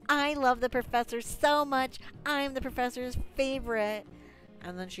like, I love the professor so much. I'm the professor's favorite.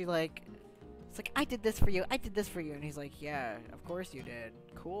 And then she like, it's like, I did this for you. I did this for you. And he's like, yeah, of course you did.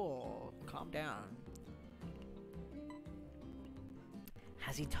 Cool. Calm down.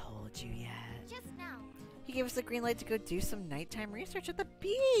 Has he told you yet? just now. He gave us the green light to go do some nighttime research at the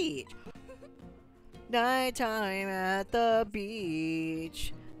beach. Nighttime at the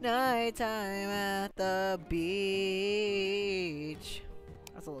beach. Nighttime at the beach.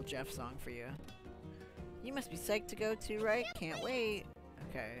 That's a little Jeff song for you. You must be psyched to go too, right? Can't wait.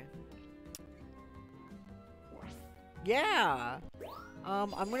 Okay. Yeah! I'm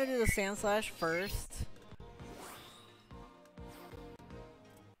gonna do the Sand Slash first.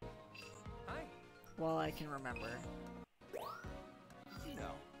 Hi. While I can remember. You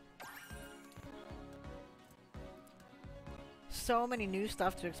know. So many new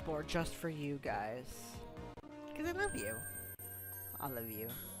stuff to explore just for you guys. Because I love you. I love you.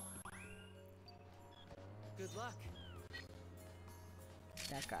 Good luck.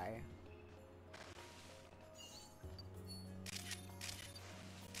 That guy.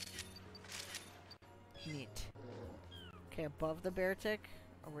 Neat. Okay, above the bear tick,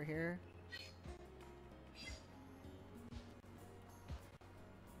 over here.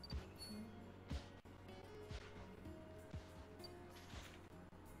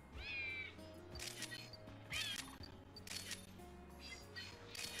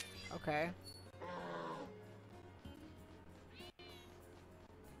 Okay.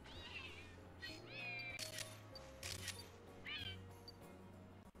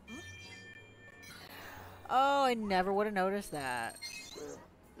 Oh, I never would have noticed that.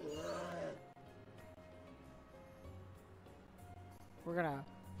 We're gonna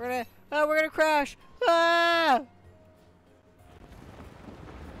crash! Ah!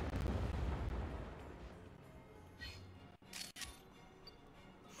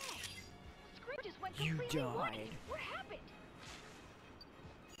 Screw just went You completely died. white. What happened?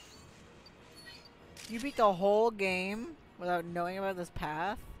 You beat the whole game without knowing about this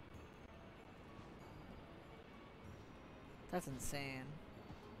path? That's insane.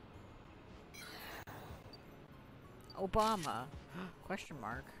 Obama? Question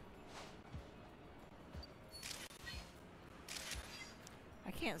mark.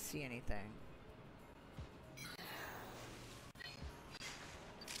 I can't see anything.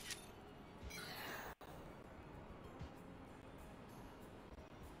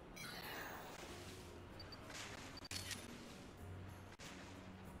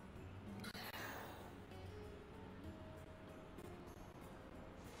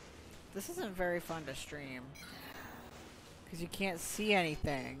 This isn't very fun to stream. Because you can't see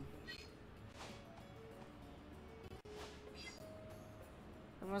anything.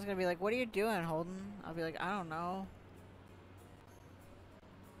 Everyone's gonna be like, what are you doing, Holden? I'll be like, I don't know.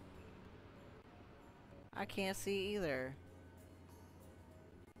 I can't see either.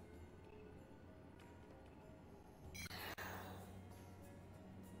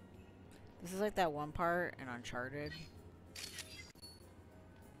 This is like that one part in Uncharted.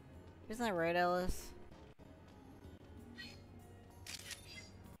 Isn't that right, Ellis?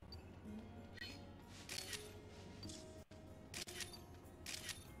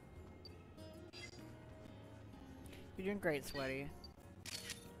 You're doing great, Sweaty.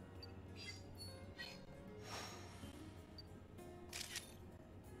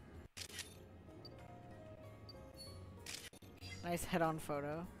 Nice head-on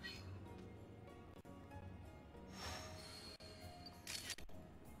photo.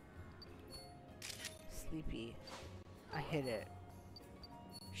 Sleepy. I hit it.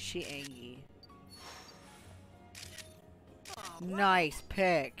 She angy. Nice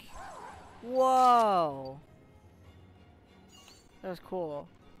pick. Whoa! That was cool.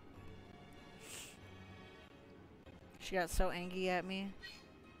 She got so angry at me.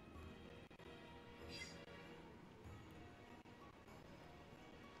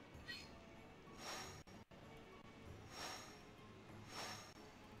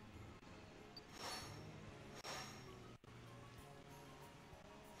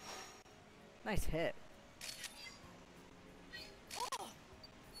 Nice hit.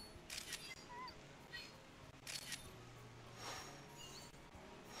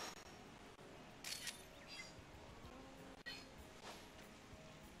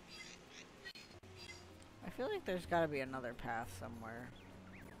 I feel like there's gotta be another path somewhere.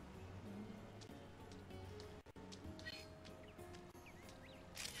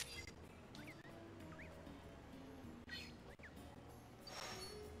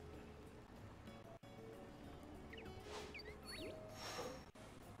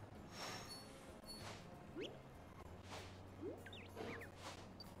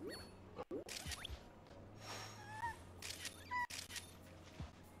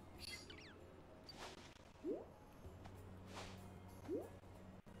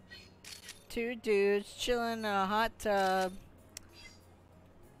 Two dudes chilling in a hot tub.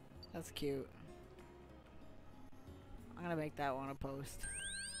 That's cute. I'm gonna make that one a post.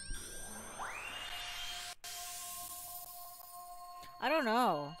 I don't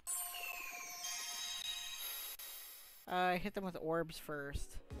know. I hit them with orbs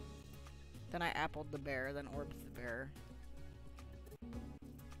first. Then I appled the bear, then orbs the bear.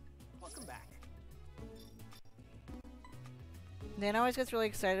 Welcome back. Dan always gets really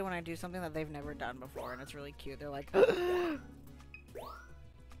excited when I do something that they've never done before, and it's really cute. They're like,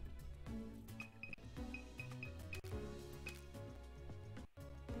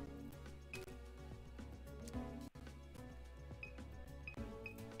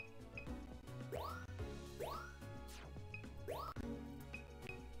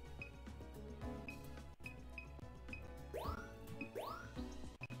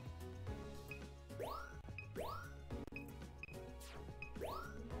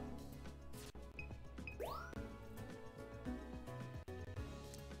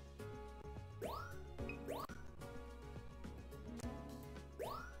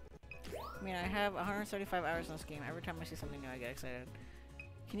 I mean, I have 175 hours in this game. Every time I see something new, I get excited.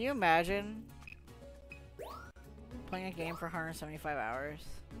 Can you imagine playing a game for 175 hours?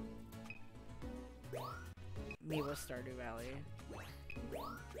 Me with Stardew Valley.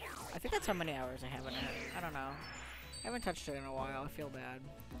 I think that's how many hours I have in it. I don't know. I haven't touched it in a while. I feel bad.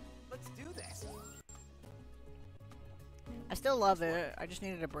 Let's do this. I still love it. I just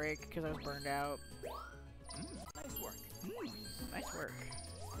needed a break because I was burned out. Nice work. Nice work.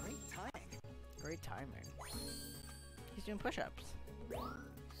 Great timing. Great timing. He's doing push-ups.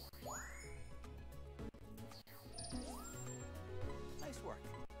 Nice work.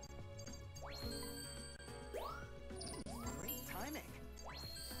 Great timing.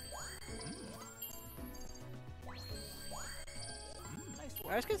 Nice I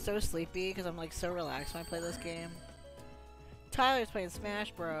work. always get so sleepy because I'm like so relaxed when I play this game. Tyler's playing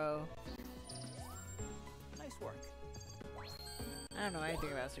Smash Bro. Nice work. I don't know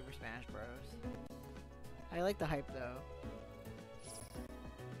anything about Super Smash Bros. I like the hype though.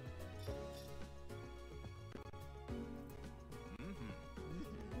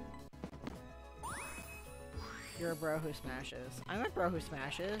 You're a bro who smashes. I'm a bro who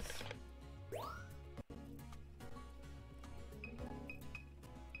smashes.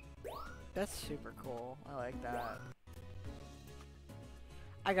 That's super cool. I like that.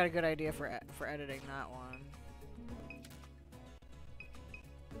 I got a good idea for editing that one.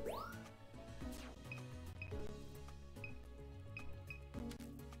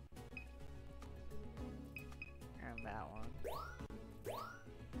 And that one.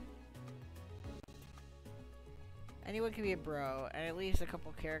 Anyone can be a bro, and at least a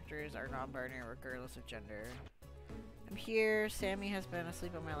couple characters are non-binary regardless of gender. I'm here. Sammy has been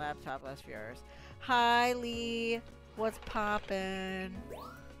asleep on my laptop last few hours. Hi, Lee. What's poppin'?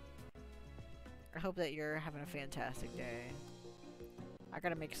 I hope that you're having a fantastic day. I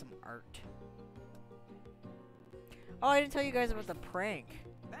gotta make some art. Oh, I didn't tell you guys about the prank.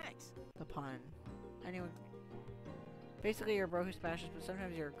 Thanks. The pun. Anyone... Basically, you're a bro who smashes, but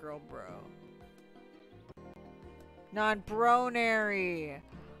sometimes you're a girl bro. Non-bronary!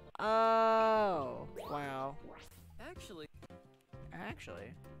 Oh! Wow.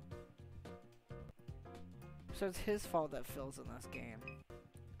 Actually. So it's his fault that Phil's in this game.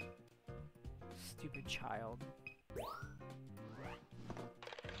 Stupid child.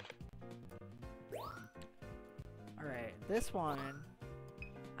 Alright, this one...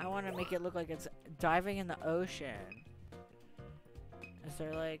 I want to make it look like it's diving in the ocean. Is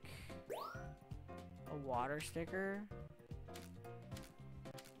there like a water sticker?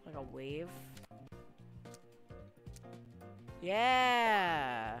 Like a wave?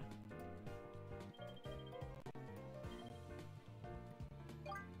 Yeah!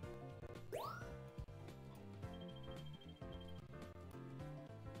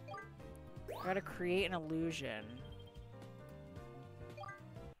 Gotta create an illusion.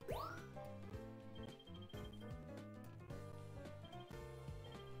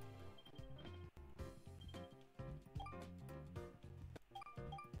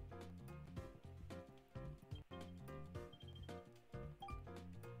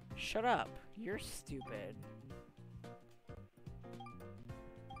 Shut up. You're stupid.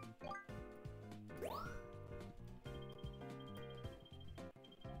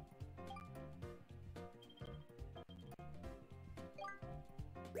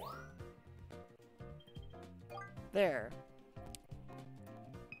 There.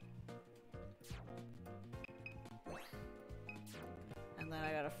 And then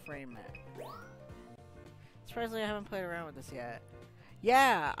I gotta frame it. Surprisingly, I haven't played around with this yet.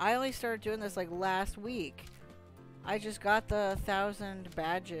 Yeah, I only started doing this like last week. I just got the 1,000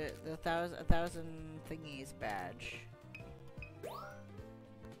 badges, the 1,000 thingies badge.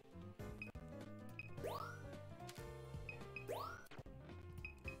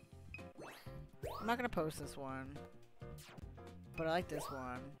 I'm not gonna post this one, but I like this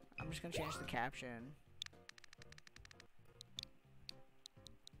one. I'm just gonna change the caption.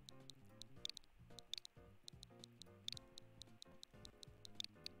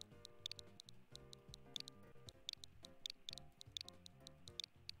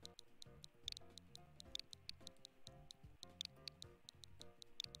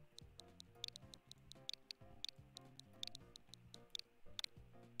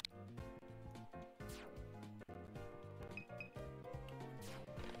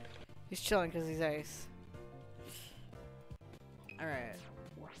 He's chilling because he's ice. Alright.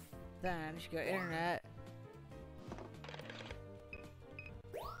 Then you should go internet.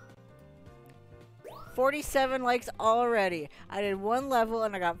 $47 likes already. I did one level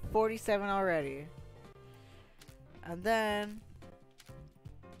and I got 47 already. And then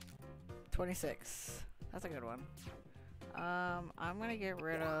 26. That's a good one. I'm gonna get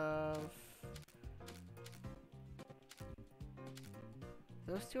rid of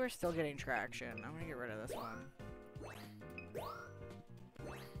those two are still getting traction. I'm gonna get rid of this one.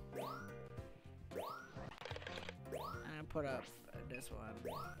 I'm gonna put up this one.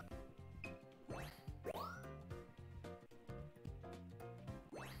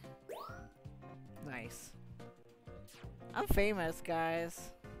 Nice. I'm famous,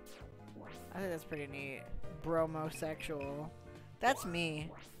 guys. I think that's pretty neat. Bromosexual. That's me.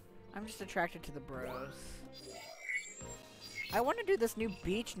 I'm just attracted to the bros. I want to do this new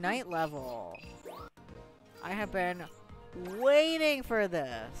beach night level. I have been waiting for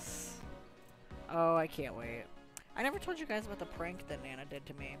this. Oh, I can't wait. I never told you guys about the prank that Nana did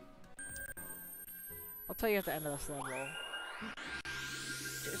to me. I'll tell you at the end of this level.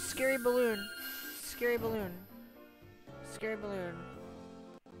 Scary balloon. Scary balloon. Scary balloon.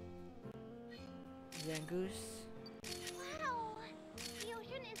 Zangoose. Wow! The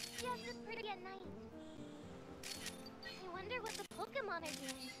ocean is just as pretty at night. I wonder what the Pokemon are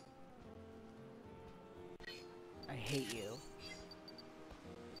doing. I hate you.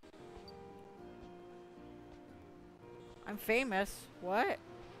 I'm famous. What?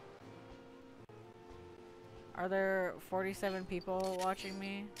 Are there 47 people watching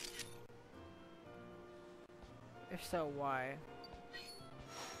me? If so, why?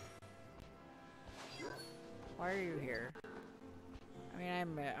 Why are you here? I mean, I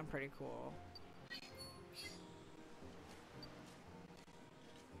admit, I'm pretty cool.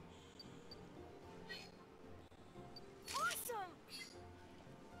 Awesome!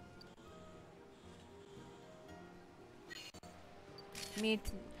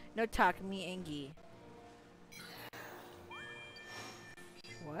 No talk, me Angie.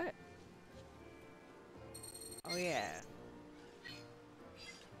 What? Oh yeah.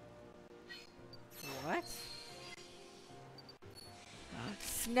 What?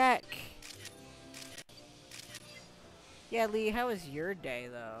 Snack. Yeah, Lee, how was your day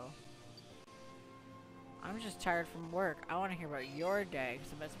though? I'm just tired from work. I want to hear about your day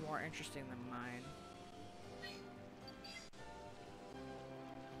because that's more interesting than mine.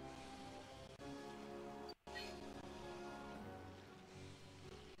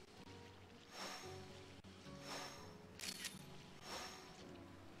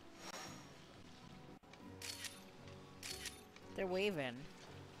 They're waving.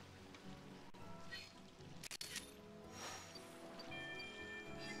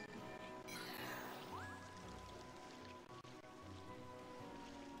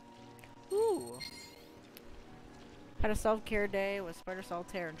 Ooh. Had a self-care day with Spider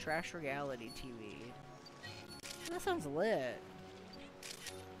Solitaire and Trash Reality TV. That sounds lit.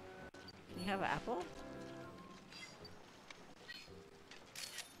 Can you have an apple?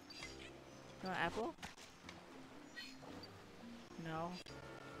 You want an apple? No.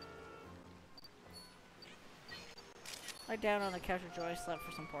 Lie down on the couch with Joy, slept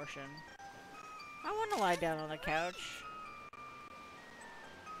for some portion. I want to lie down on the couch.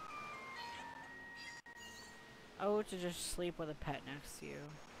 Oh, to just sleep with a pet next to you.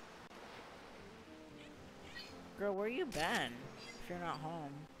 Girl, where you been? If you're not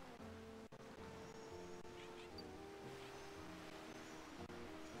home.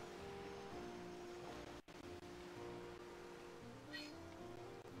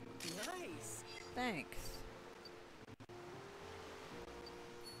 Nice. Thanks.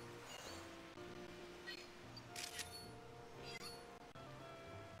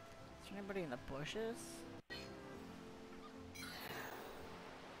 Is there anybody in the bushes?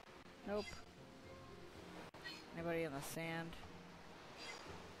 Nope. Anybody in the sand?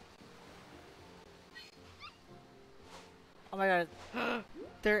 Oh my god.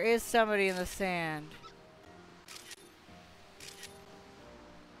 There is somebody in the sand.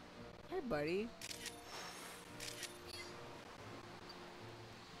 Hey, buddy.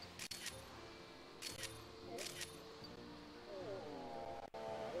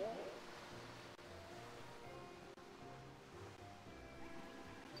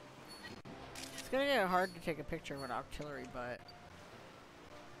 It's gonna get hard to take a picture of an octillery butt.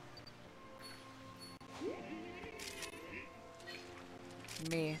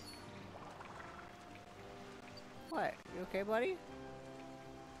 Me. What? You okay, buddy?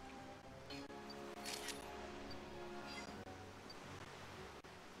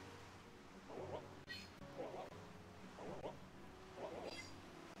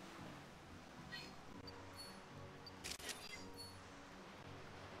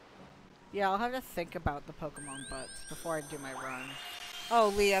 Yeah, I'll have to think about the Pokemon butts before I do my run.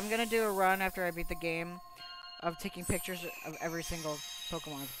 Oh, Lee, I'm gonna do a run after I beat the game of taking pictures of every single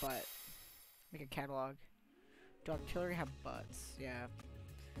Pokemon's butt. Make a catalog. Do Octillery have butts? Yeah.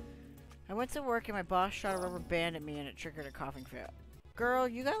 I went to work and my boss shot a rubber band at me and it triggered a coughing fit. Girl,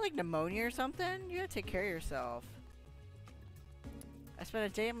 you got like pneumonia or something? You gotta take care of yourself. I spent a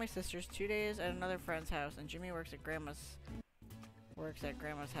day at my sister's, 2 days at another friend's house, and Jimmy works at Grandma's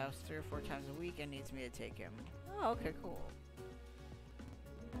house 3 or 4 times a week and needs me to take him. Oh, okay, cool.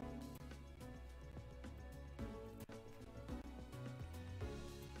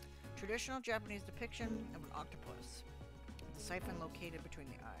 Traditional Japanese depiction of an octopus. The siphon located between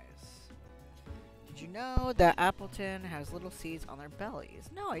the eyes. Did you know that Appleton has little seeds on their bellies?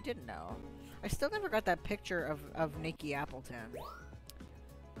 No, I didn't know. I still never got that picture of Nikki Appleton.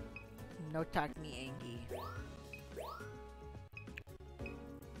 No talk me, Angie.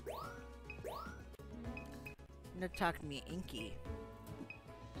 No talk me, Inky.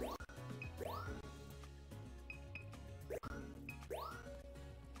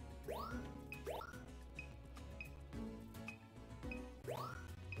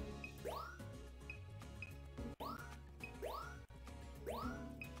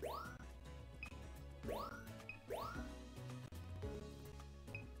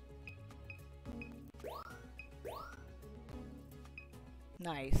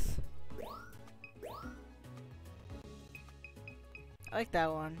 Nice. I like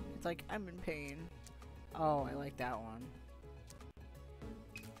that one. It's like, I'm in pain. Oh, I like that one.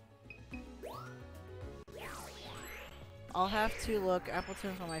 I'll have to look.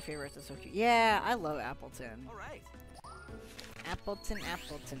 Appleton's one of my favorites. It's so cute. Yeah, I love Appleton. All right. Appleton,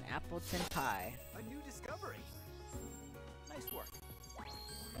 Appleton, Appleton pie. A new discovery. Nice work.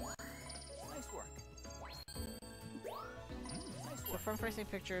 Nice work. Nice The work. front-facing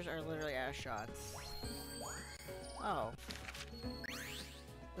pictures are literally ass shots. Oh.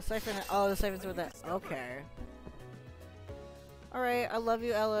 The siphon. Oh, the siphon's with it. Okay. Alright, I love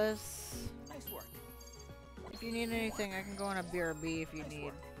you, Ellis. Nice work. If you need anything, I can go on a BRB if you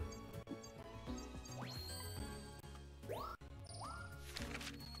need.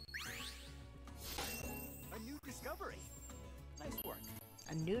 A new discovery. Nice work.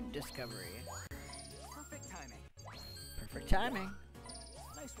 A nude discovery. Perfect timing. Perfect timing.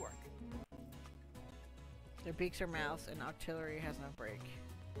 Nice work. Their beaks are mouths, and Octillery has no break.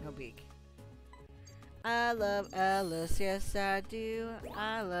 No beak. I love Ellis, yes I do.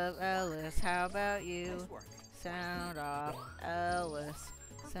 I love Ellis, how about you? Nice work. Sound off, Ellis.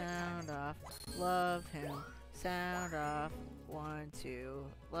 Sound off, love him. Sound off, 1, 2,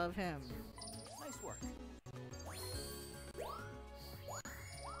 love him. Nice work.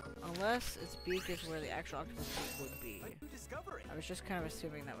 Unless its beak is where the actual octopus beak would be. A new discovery. I was just kind of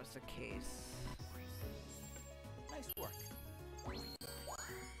assuming that was the case. Nice work.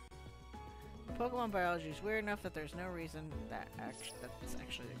 Pokemon biology is weird enough that there's no reason that that's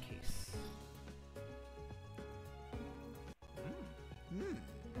actually the case. Hmm.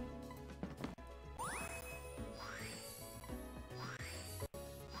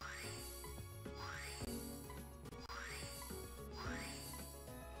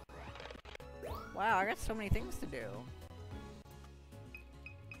 Wow, I got so many things to do.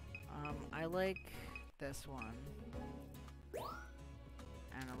 I like this one.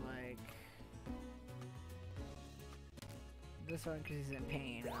 And I like this one because he's in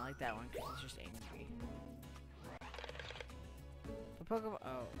pain, and I like that one because he's just angry. The Pokemon.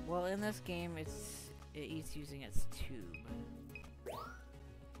 Oh, well, in this game, it eats using its tube.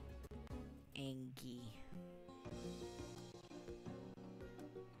 Angie.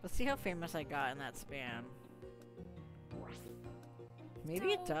 Let's see how famous I got in that span. Maybe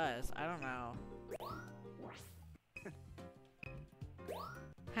it does. I don't know.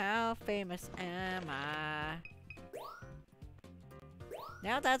 How famous am I?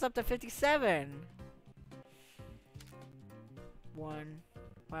 Now that's up to 57. 1.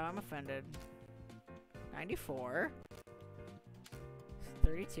 Wow, I'm offended. 94.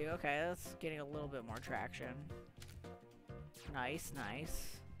 32. Okay, that's getting a little bit more traction. Nice,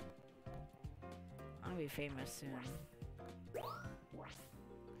 nice. I'm gonna be famous soon.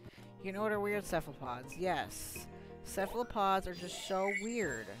 You can order weird cephalopods. Yes. Cephalopods are just so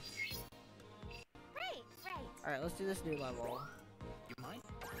weird. Right, right. Alright, let's do this new level. You mind?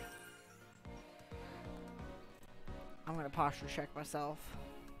 I'm gonna posture check myself.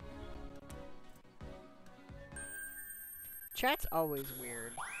 Chat's always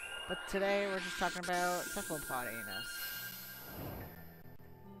weird. But today we're just talking about cephalopod anus.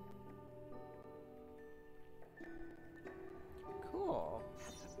 Cool.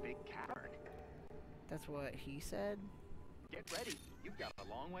 That's a big cavern. That's what he said? Get ready. You've got a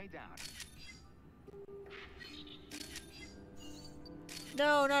long way down.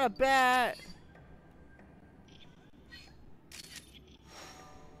 No, not a bat!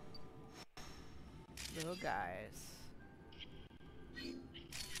 Little guys.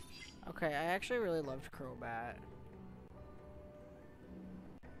 Okay, I actually really loved Crobat.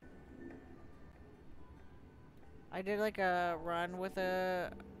 I did like a run with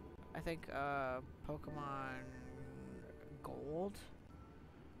I think Pokemon Gold.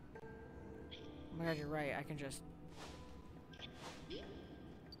 Oh my god, you're right, I can just...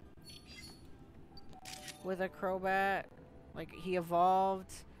 With a Crobat, like, he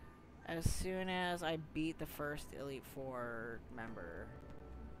evolved as soon as I beat the first Elite Four member.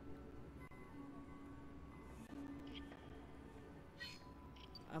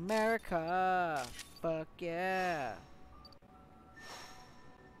 America! Fuck yeah!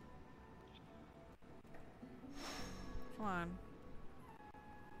 Come on.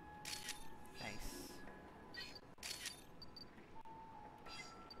 Nice.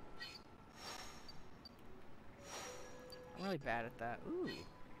 I'm really bad at that. Ooh.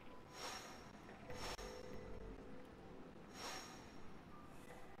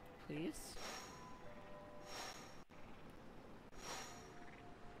 Please?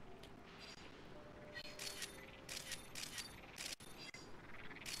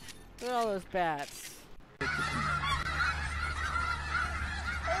 Look at all those bats. Look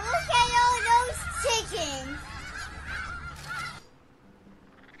at all those chickens.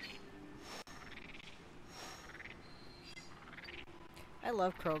 I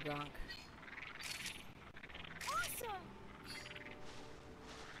love Krogunk. Awesome.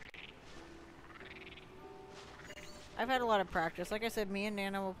 I've had a lot of practice. Like I said, me and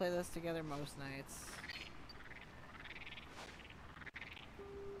Nana will play this together most nights.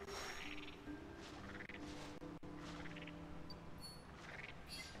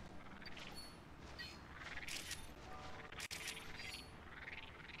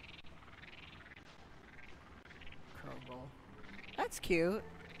 Krogel. That's cute.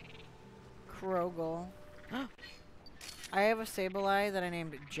 Krogel. I have a Sableye that I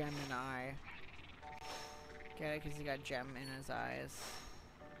named Gemini. Get it? Because he got gem in his eyes.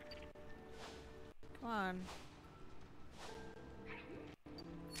 Come on.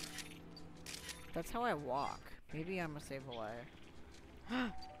 That's how I walk. Maybe I'm a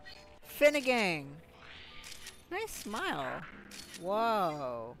Sableye. Finnegang! Nice smile.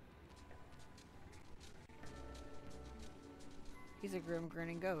 Whoa. He's a grim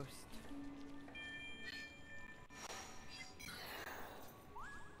grinning ghost.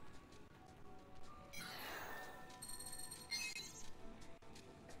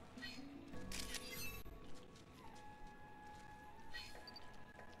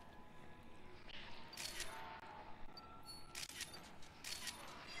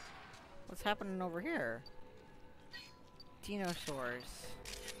 What's happening over here? Dinosaurs.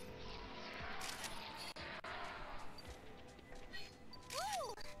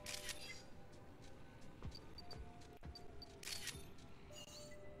 Ooh.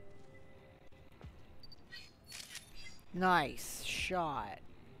 Nice shot.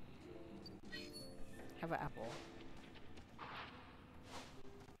 Have an apple.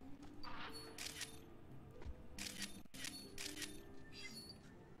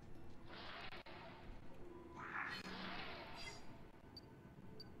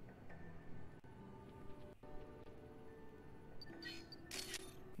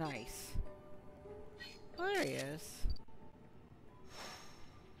 Nice. Oh, there he is.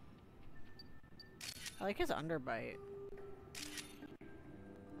 I like his underbite.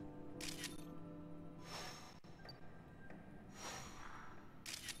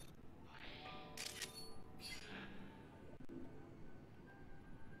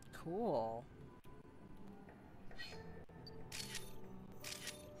 Cool.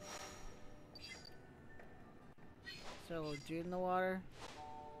 Is there a little dude in the water?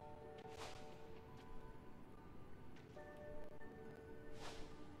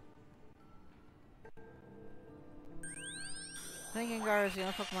 Gengar is the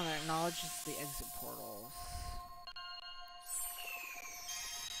only Pokemon that acknowledges the exit portals.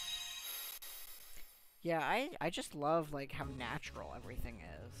 Yeah, I just love like how natural everything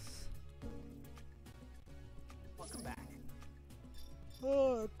is. Welcome back.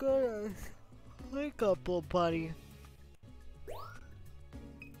 Oh goodness. Wake up, little buddy.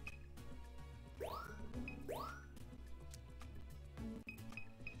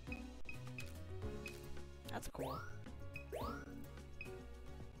 That's cool.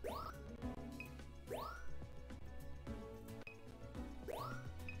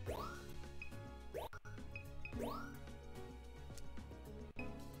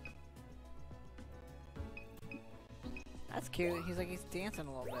 That's cute. He's like he's dancing a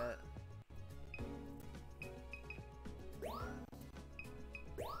little bit.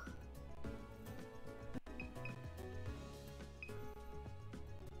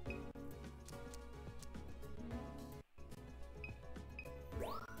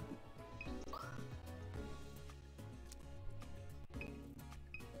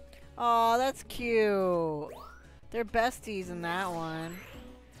 Oh, that's cute. They're besties in that one.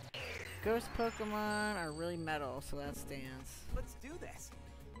 Ghost Pokemon are really metal, so that stands. Let's do this.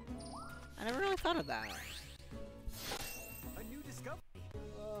 I never really thought of that. A new discovery.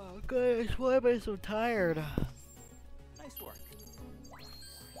 Oh goodness, why am I so tired? Nice work.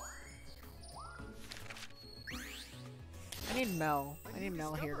 I need Mel. I need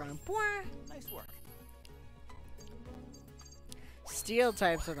Mel here going. Bwah! Nice work. Steel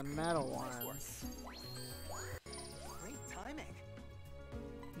types are the metal Nice work. ones. Great timing.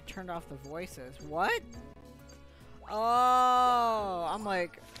 You turned off the voices. What? Oh, I'm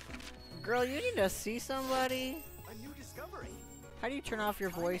like, girl, you need to see somebody. A new discovery. How do you turn off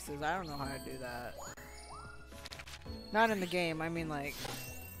your voices? I don't know how to do that. Not in the game. I mean, like,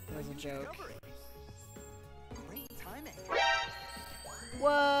 as a joke. Discovery. Great timing.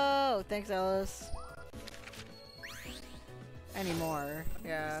 Whoa! Thanks, Ellis. Anymore, A new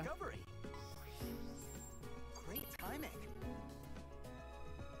yeah. discovery. Great timing.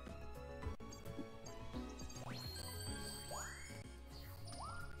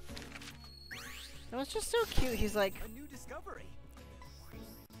 That was just so cute. He's like, A new discovery.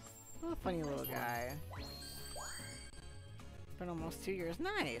 what a funny little guy. Been almost 2 years.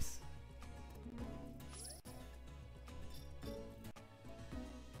 Nice.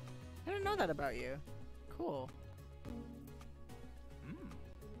 I didn't know that about you. Cool.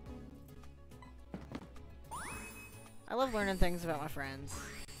 I love learning things about my friends.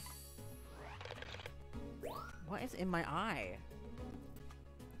 What is in my eye?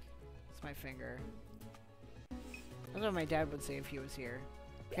 It's my finger. That's what my dad would say if he was here.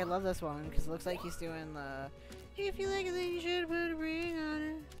 Okay, I love this one because it looks like he's doing the if you like it then you should put a ring on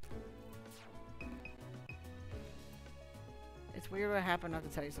it. It's weird what happened, not to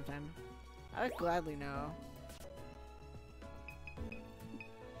tell you sometime. I would gladly know.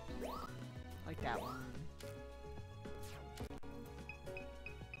 Like that one.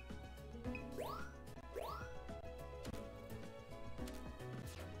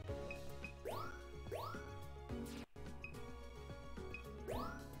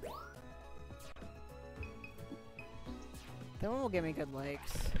 That one will give me good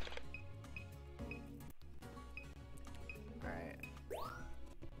likes. Alright.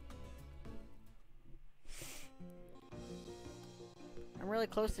 I'm really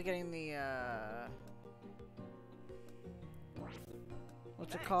close to getting the,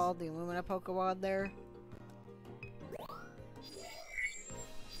 What's it called? The Illumina Pokemon there?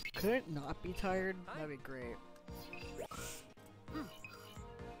 Could it not be tired? That'd be great.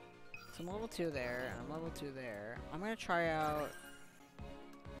 So I'm level 2 there, and I'm level 2 there. I'm gonna try out...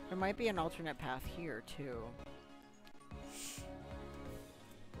 There might be an alternate path here, too.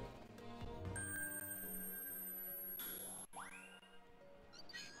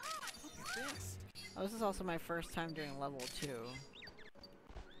 Look at this. Oh, this is also my first time doing level 2.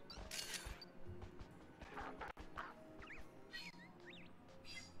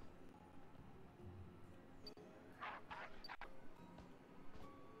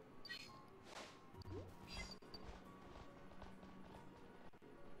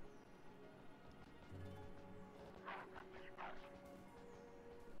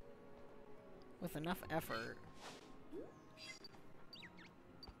 With enough effort.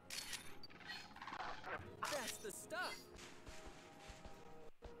 That's the stuff.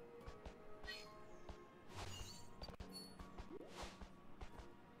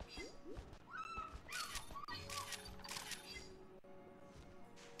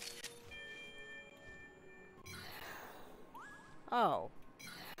 Oh.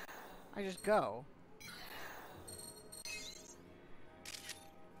 I just go.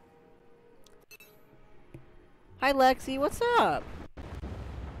 Hi Lexi, what's up?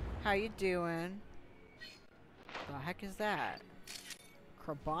 How you doing? The heck is that?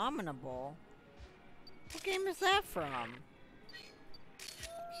 Crabominable? What game is that from?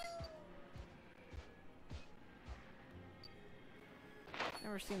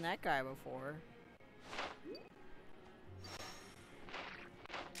 Never seen that guy before.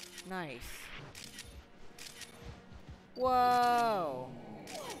 Nice. Whoa!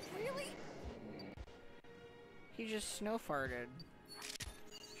 Really? He just snow farted.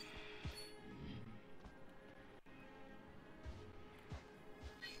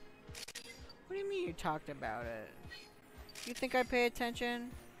 What do you mean you talked about it? You think I pay attention?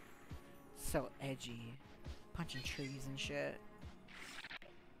 So edgy. Punching trees and shit.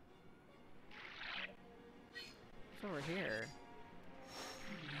 It's over here.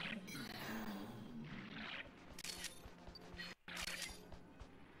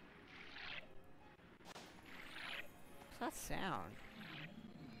 What's that sound?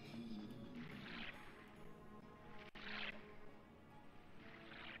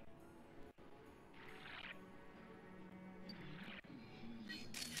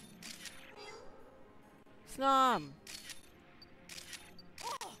 Snom!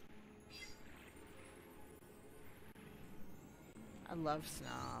 I love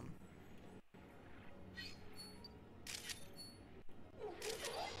Snom.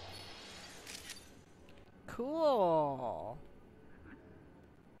 Cool.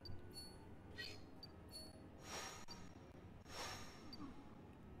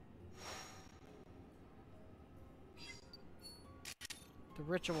 The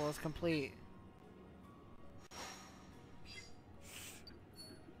ritual is complete.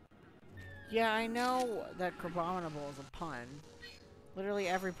 Yeah, I know that Crabominable is a pun. Literally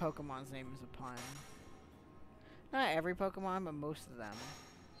every Pokemon's name is a pun. Not every Pokemon, but most of them.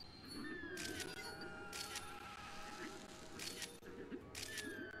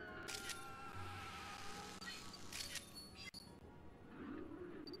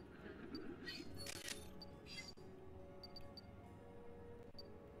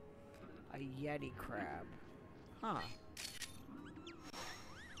 A Yeti crab. Huh.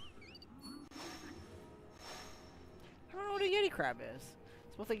 I don't know what a Yeti crab is.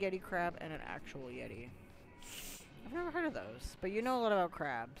 It's both a Yeti crab and an actual Yeti. I've never heard of those, but you know a lot about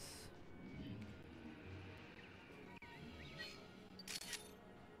crabs.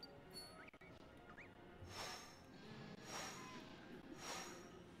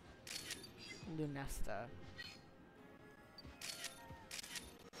 Lunesta.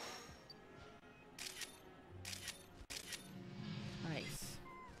 Nice.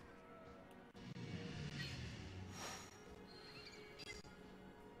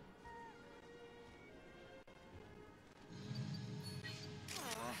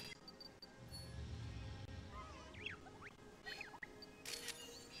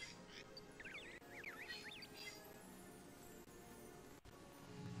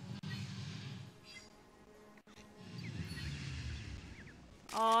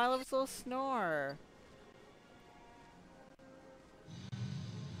 Oh, I love its little snore.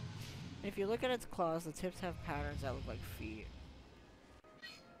 If you look at its claws, the tips have patterns that look like feet.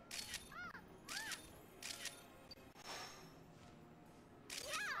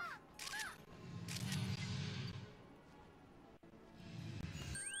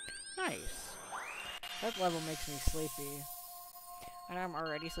 Nice. That level makes me sleepy. I know I'm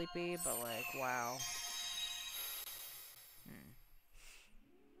already sleepy, but like, wow.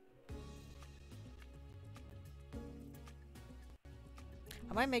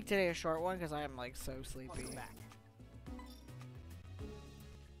 I might make today a short one because I am like so sleepy.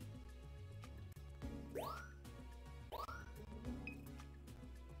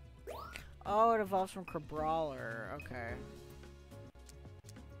 Oh, it evolves from Crabrawler. Okay.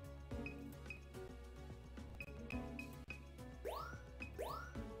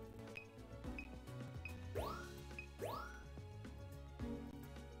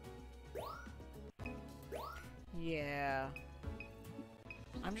 Yeah.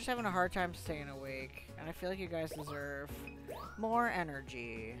 I'm just having a hard time staying awake, and I feel like you guys deserve more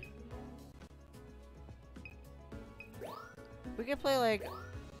energy. We could play like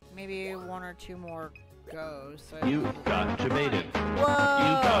maybe 1 or 2 more goes. So You got debated.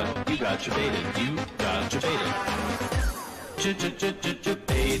 Whoa! You got debated. You got debated. Debated.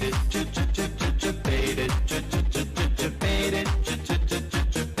 Debated. Debated. Debated.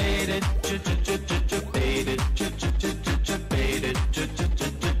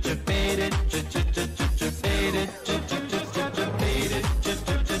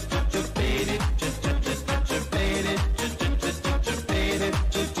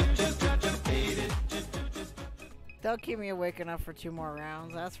 They'll keep me awake enough for 2 more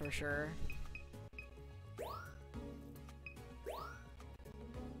rounds, that's for sure.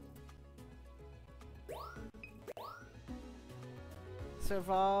 So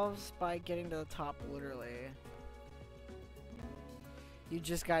evolves by getting to the top, literally. You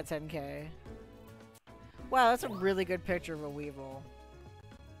just got 10k. Wow, that's a really good picture of a Weevil.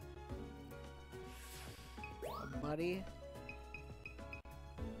 Buddy.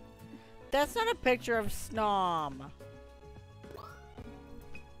 That's not a picture of Snom.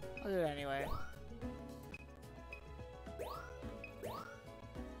 I'll do it anyway.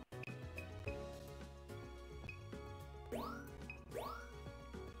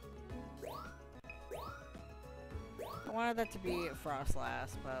 I wanted that to be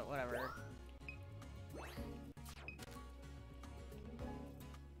Frostlass, but whatever.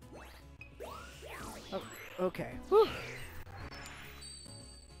 Oh, okay. Whew.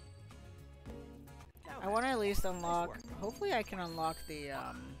 I want to at least unlock. Hopefully, I can unlock the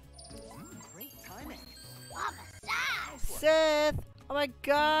Great timing. Sith. Oh my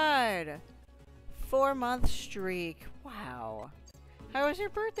god! 4-month streak. Wow. How was your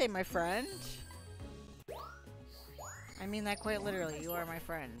birthday, my friend? I mean that quite literally. You are my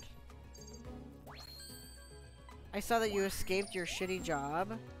friend. I saw that you escaped your shitty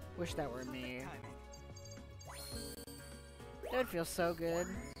job. Wish that were me. That would feel so good.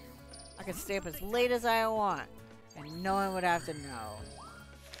 I could stay up as late as I want, and no one would have to know.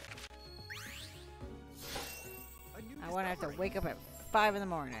 I wouldn't have to wake up at 5 in the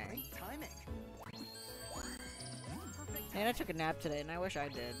morning. Great timing. And I took a nap today, and I wish I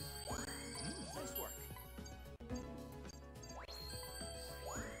did. Nice work.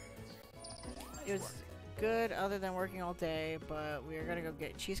 It was good other than working all day, but we are gonna go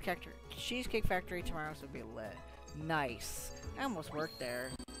get Cheesecake Factory tomorrow, so it'll be lit. Nice. I almost worked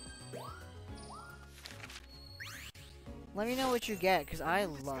there. Let me know what you get, because I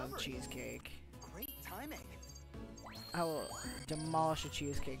love cheesecake. Great timing. I will demolish a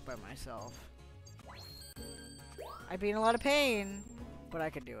cheesecake by myself. I'd be in a lot of pain, but I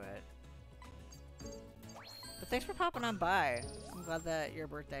could do it. But thanks for popping on by. I'm glad that your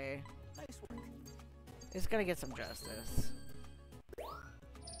birthday Nice work. is gonna get some justice.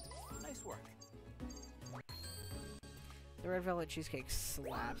 Nice work. The red velvet cheesecake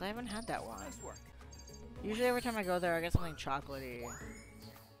slaps. I haven't had that one. Nice work. Usually every time I go there, I get something chocolatey.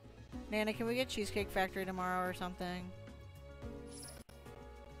 Nana, can we get Cheesecake Factory tomorrow or something?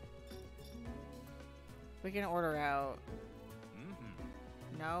 We can order out.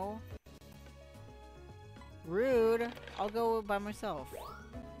 No? Rude. I'll go by myself.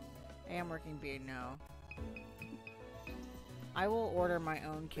 I am working B, no. I will order my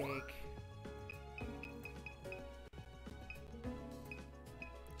own cake.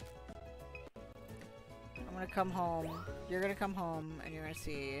 I'm gonna come home. You're gonna come home and you're gonna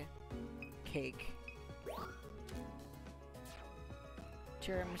see cake.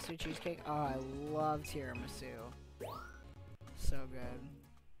 Tiramisu cheesecake. Oh, I love tiramisu. So good.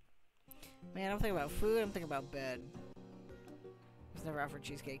 Man, I'm thinking about food. I'm thinking about bed. I was never out for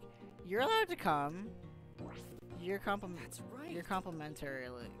cheesecake. You're allowed to come. You're That's right. You're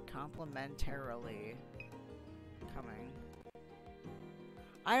complimentarily coming.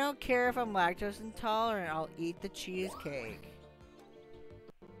 I don't care if I'm lactose intolerant. I'll eat the cheesecake.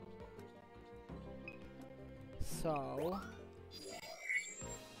 So,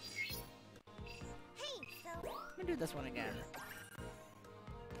 can do this one again.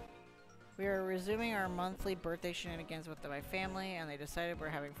 We are resuming our monthly birthday shenanigans with my family, and they decided we're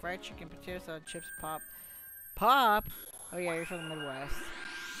having fried chicken, potato salad, chips, pop. Pop? Oh yeah, you're from the Midwest.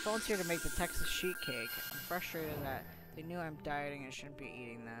 Volunteer to make the Texas sheet cake. I'm frustrated that they knew I'm dieting and shouldn't be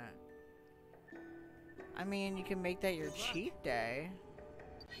eating that. I mean, you can make that your cheat day.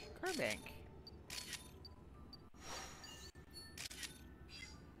 Kerbank.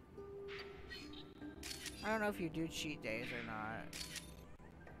 I don't know if you do cheat days or not.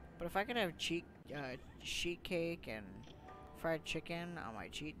 But if I could have sheet cake and fried chicken on my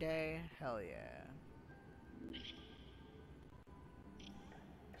cheat day, hell yeah.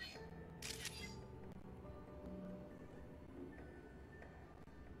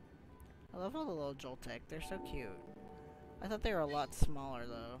 I love all the little Joltek. They're so cute. I thought they were a lot smaller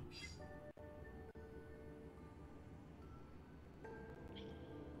though.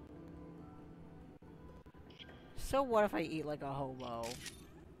 So what if I eat like a hobo?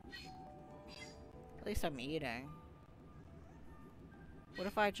 At least I'm eating. What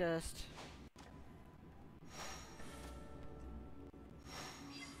if I just...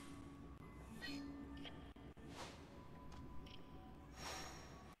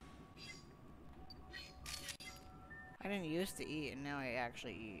 I didn't used to eat and now I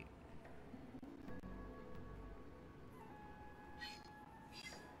actually eat.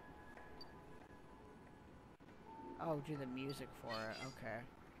 Oh, do the music for it. Okay.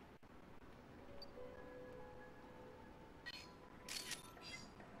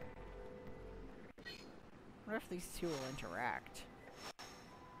 I wonder if these two will interact.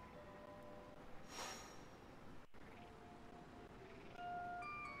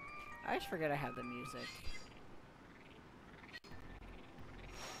 I just forget I have the music.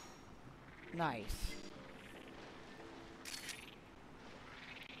 Nice.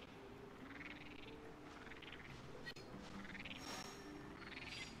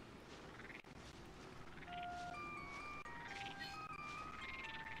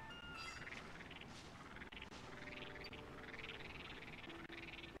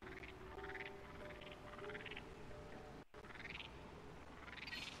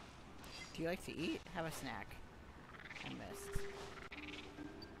 Do you like to eat? Have a snack. I missed.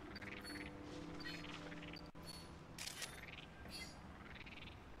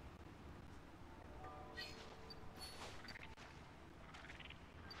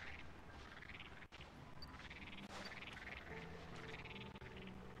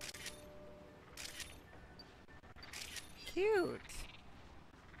 Cute!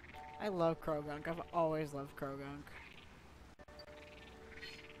 I love Krogunk. I've always loved Krogunk.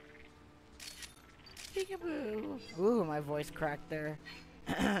 Peekaboo! Ooh, my voice cracked there.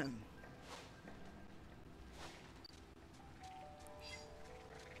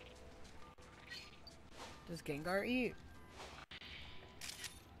 Does Gengar eat?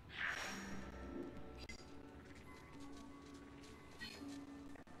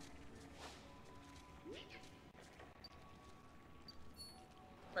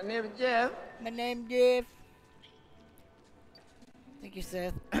 My name is Jeff. My name Jeff. Thank you,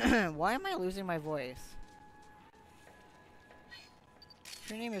 Seth. Why am I losing my voice?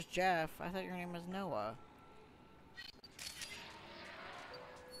 Your name is Jeff. I thought your name was Noah.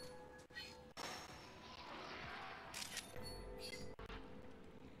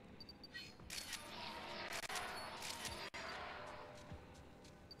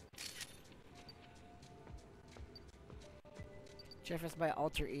 Jeff is my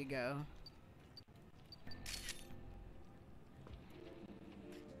alter ego.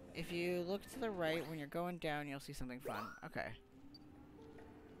 If you look to the right when you're going down, you'll see something fun. Okay.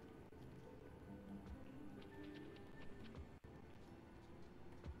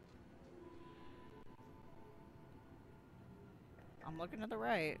 I'm looking to the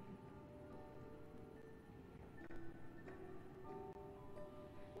right.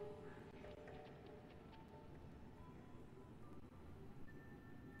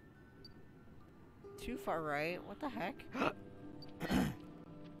 Too far right? What the heck?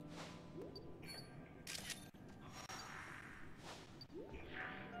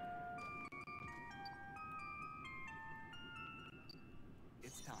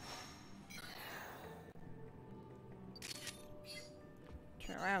 It's time.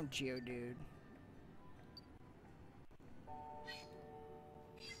 Turn around, Geodude.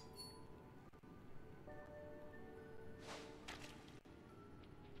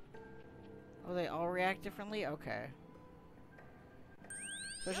 Oh, they all react differently? Okay.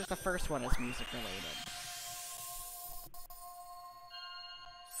 So it's just the first one is music related.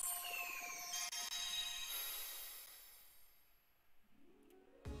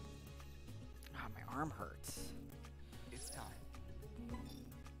 Ah, my arm hurts.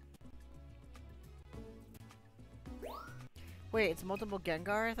 Wait, it's multiple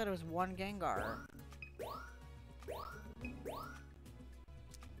Gengar? I thought it was one Gengar.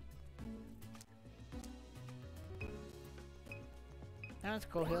 That's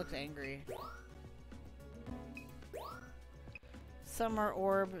cool. He looks angry. Some are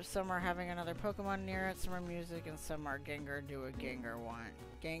orb, some are having another Pokemon near it, some are music, and some are Gengar do what Gengar want.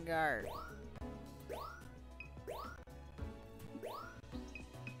 Gengar!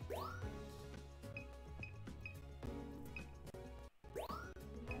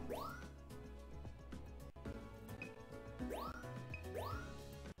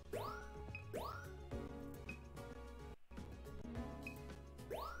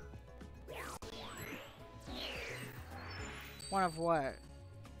 One of what?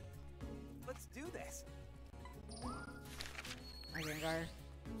 Let's do this. A Gengar?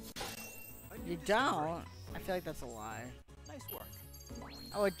 A new You discovery. don't? I feel like that's a lie. Nice work.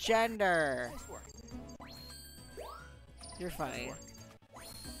 Oh, a gender! Nice work. You're funny.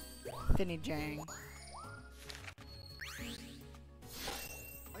 Work. Finny Jang.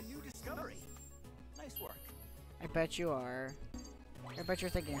 A new discovery. Nice work. I bet you are. I bet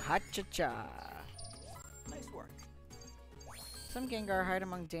you're thinking ha-cha-cha. Nice work. Some Gengar hide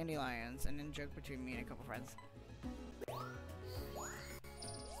among dandelions, and in joke between me and a couple friends.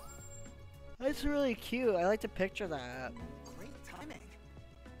 That's really cute. I like to picture that. Great timing.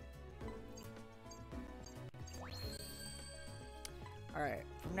 Alright,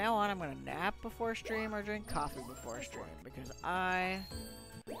 from now on I'm gonna nap before stream or drink coffee before stream because I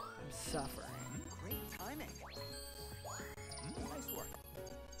am suffering. Great timing. Nice work.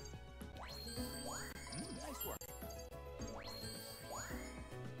 Nice work.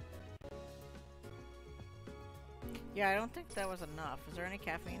 Yeah, I don't think that was enough. Is there any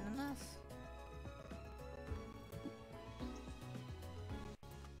caffeine in this?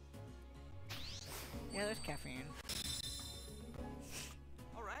 Yeah, there's caffeine.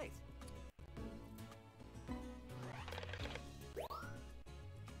 All right.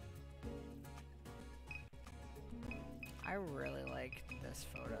 I really like this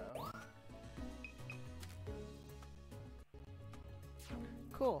photo.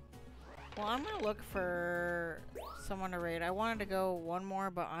 Cool. Well, I'm gonna look for someone to raid. I wanted to go one more,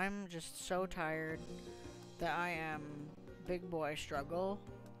 but I'm just so tired that I am big boy struggle.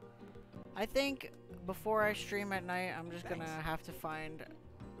 I think before I stream at night, I'm just gonna have to find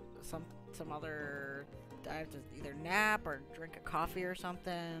some other. I have to either nap or drink a coffee or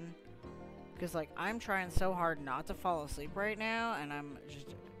something. Because, like, I'm trying so hard not to fall asleep right now, and I'm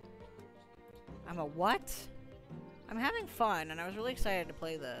a what? I'm having fun, and I was really excited to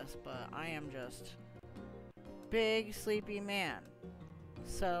play this, but I am just big sleepy man.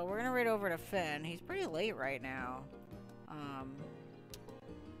 So, we're gonna raid over to Finn. He's pretty late right now.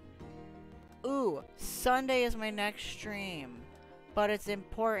 Ooh, Sunday is my next stream, but it's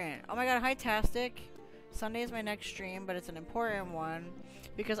important. Oh my god, hi Tastic. Sunday is my next stream, but it's an important one.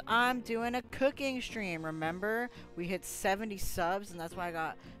 Because I'm doing a cooking stream, remember? We hit 70 subs, and that's why I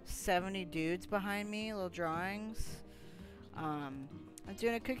got 70 dudes behind me, little drawings. I'm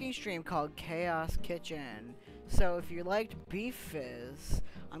doing a cooking stream called Chaos Kitchen. So if you liked Beef Fizz,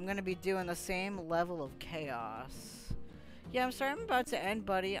 I'm going to be doing the same level of chaos. Yeah, I'm sorry I'm about to end,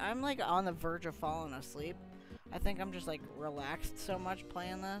 buddy. I'm, like, on the verge of falling asleep. I think I'm just, like, relaxed so much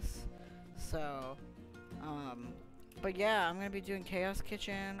playing this. So, but yeah, I'm gonna be doing Chaos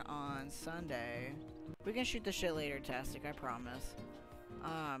Kitchen on Sunday. We can shoot the shit later, Tastic, I promise.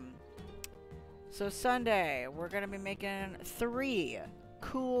 So Sunday, we're gonna be making 3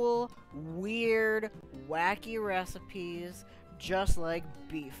 cool, weird, wacky recipes, just like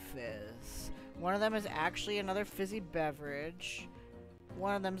Beef Fizz. One of them is actually another fizzy beverage.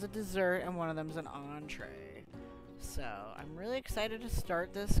 One of them's a dessert, and one of them's an entree. So, I'm really excited to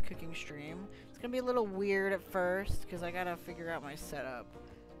start this cooking stream. It's gonna be a little weird at first, because I gotta figure out my setup.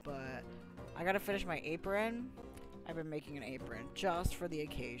 But, I gotta finish my apron. I've been making an apron just for the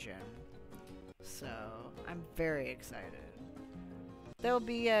occasion. So, I'm very excited. They'll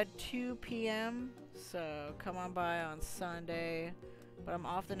be at 2 p.m., so come on by on Sunday. But I'm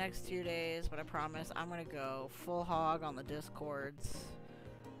off the next 2 days, but I promise I'm gonna go full hog on the Discords.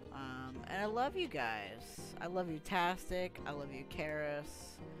 And I love you guys. I love you, Tastic. I love you,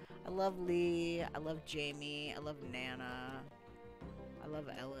 Karis. I love Lee. I love Jamie. I love Nana. I love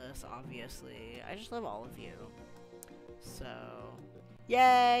Ellis, obviously. I just love all of you. So,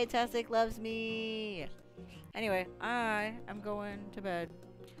 yay! Tastic loves me! Anyway, I am going to bed.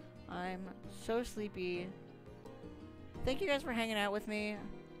 I'm so sleepy. Thank you guys for hanging out with me.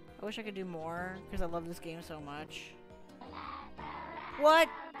 I wish I could do more, because I love this game so much. What?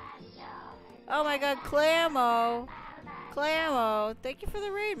 Oh my god, Clamo! Clamo, thank you for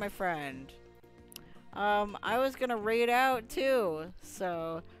the raid, my friend. I was gonna raid out too.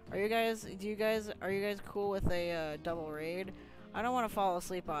 So, are you guys cool with a double raid? I don't want to fall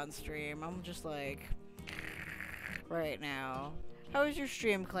asleep on stream. I'm just like right now. How was your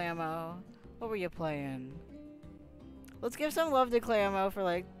stream, Clamo? What were you playing? Let's give some love to Clamo for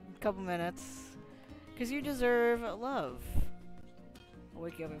like a couple minutes, cause you deserve love. I'll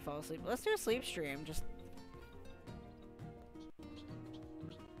wake you up and fall asleep. Let's do a sleep stream. Just.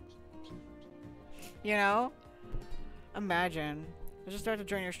 You know? Imagine. I just started to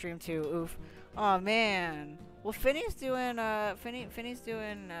join your stream too. Oof. Oh man. Well, Finny's doing Finny's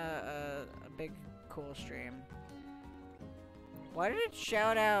doing a big cool stream. Why did it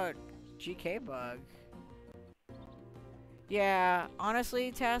shout out GK Bug? Yeah,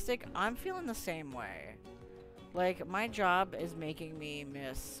 honestly, Tastic, I'm feeling the same way. Like, my job is making me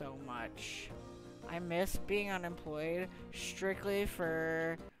miss so much. I miss being unemployed strictly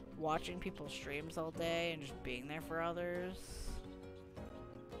for watching people's streams all day and just being there for others.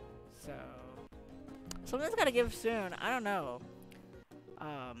 So, something's gotta give soon. I don't know.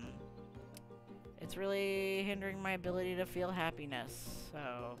 It's really hindering my ability to feel happiness.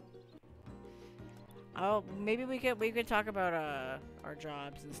 So, maybe we could talk about our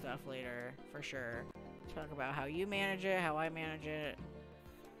jobs and stuff later for sure. Talk about how you manage it, how I manage it.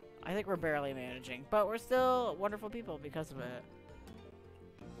 I think we're barely managing, but we're still wonderful people because of it.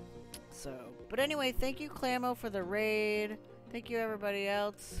 So, but anyway, thank you, Clamo, for the raid. Thank you, everybody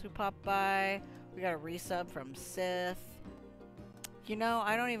else who popped by. We got a resub from Sith. You know,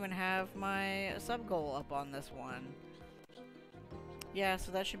 I don't even have my sub goal up on this one. Yeah,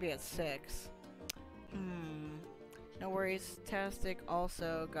 so that should be at 6. No worries. Tastic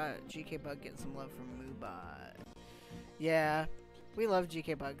also got GK Bug getting some love from Moobot. Yeah, we love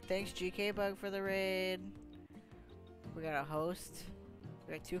GK Bug. Thanks, GK Bug, for the raid. We got a host.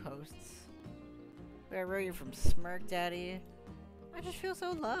 We got 2 hosts. We got Rory from Smirk Daddy. I just feel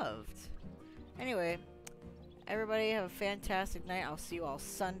so loved. Anyway, everybody have a fantastic night. I'll see you all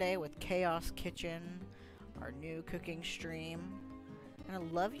Sunday with Chaos Kitchen, our new cooking stream. And I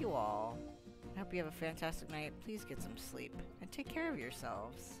love you all. I hope you have a fantastic night. Please get some sleep and take care of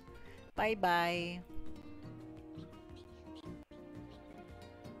yourselves. Bye bye.